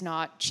 It is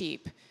not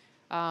cheap.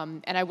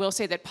 And I will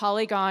say that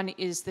Polygon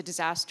is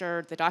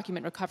the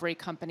document recovery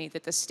company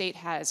that the state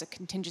has a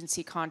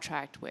contingency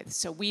contract with.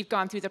 So we've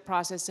gone through the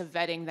process of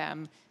vetting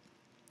them,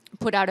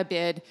 put out a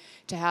bid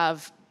to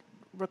have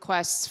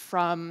requests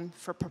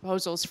for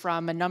proposals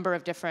from a number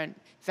of different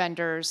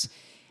vendors,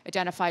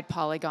 identified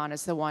Polygon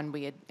as the one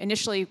we had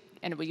initially,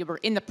 and we were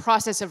in the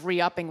process of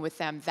re-upping with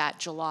them that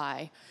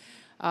July.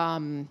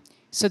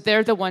 So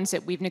they're the ones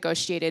that we've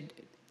negotiated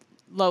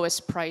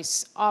lowest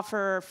price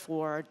offer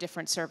for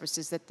different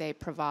services that they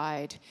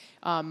provide.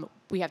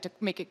 We have to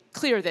make it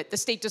clear that the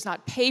state does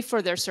not pay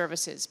for their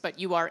services, but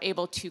you are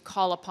able to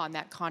call upon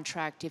that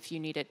contract if you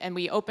need it. And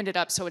we opened it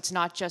up so it's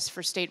not just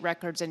for state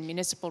records and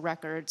municipal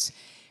records,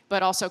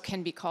 but also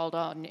can be called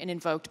on and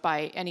invoked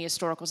by any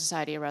historical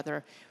society or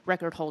other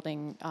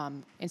record-holding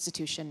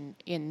institution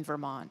in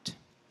Vermont.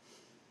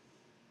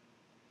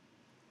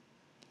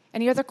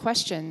 Any other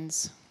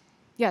questions?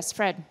 Yes,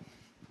 Fred.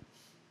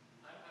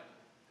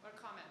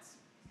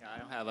 I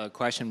don't have a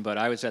question, but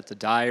I was at the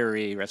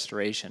diary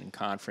restoration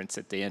conference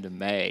at the end of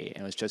May,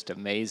 and it was just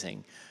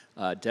amazing.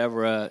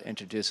 Deborah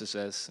introduces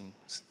us and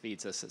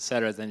feeds us, et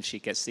cetera. Then she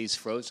gets these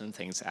frozen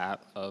things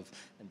out of,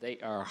 and they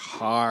are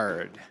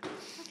hard.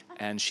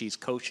 And she's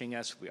coaching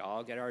us. We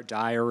all get our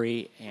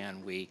diary,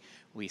 and we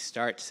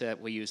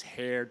use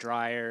hair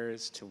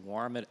dryers to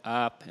warm it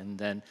up, and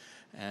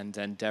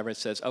then Deborah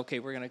says, "Okay,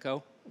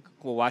 we'll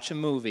watch a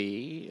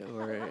movie,"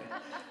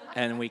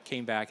 and we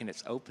came back, and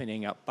it's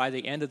opening up. By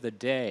the end of the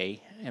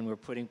day, and we're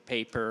putting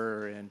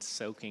paper and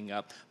soaking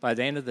up. By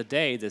the end of the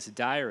day, this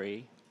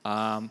diary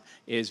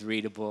is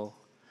readable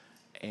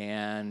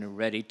and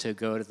ready to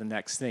go to the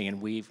next thing.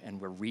 And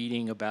we're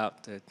reading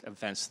about the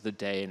events of the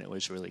day, and it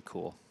was really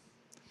cool.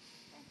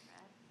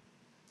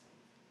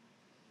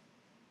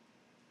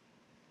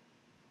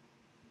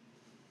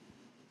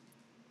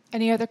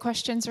 Any other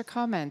questions or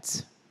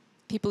comments?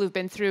 People who've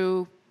been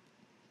through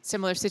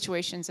similar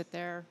situations at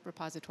their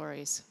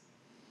repositories.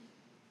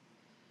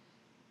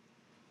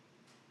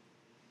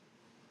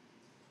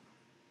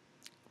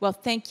 Well,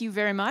 thank you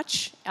very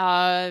much.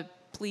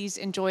 Please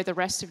enjoy the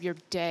rest of your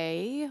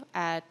day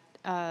at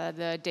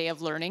the Day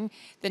of Learning.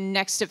 The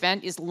next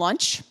event is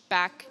lunch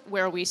back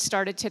where we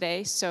started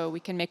today, so we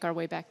can make our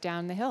way back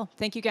down the hill.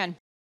 Thank you again.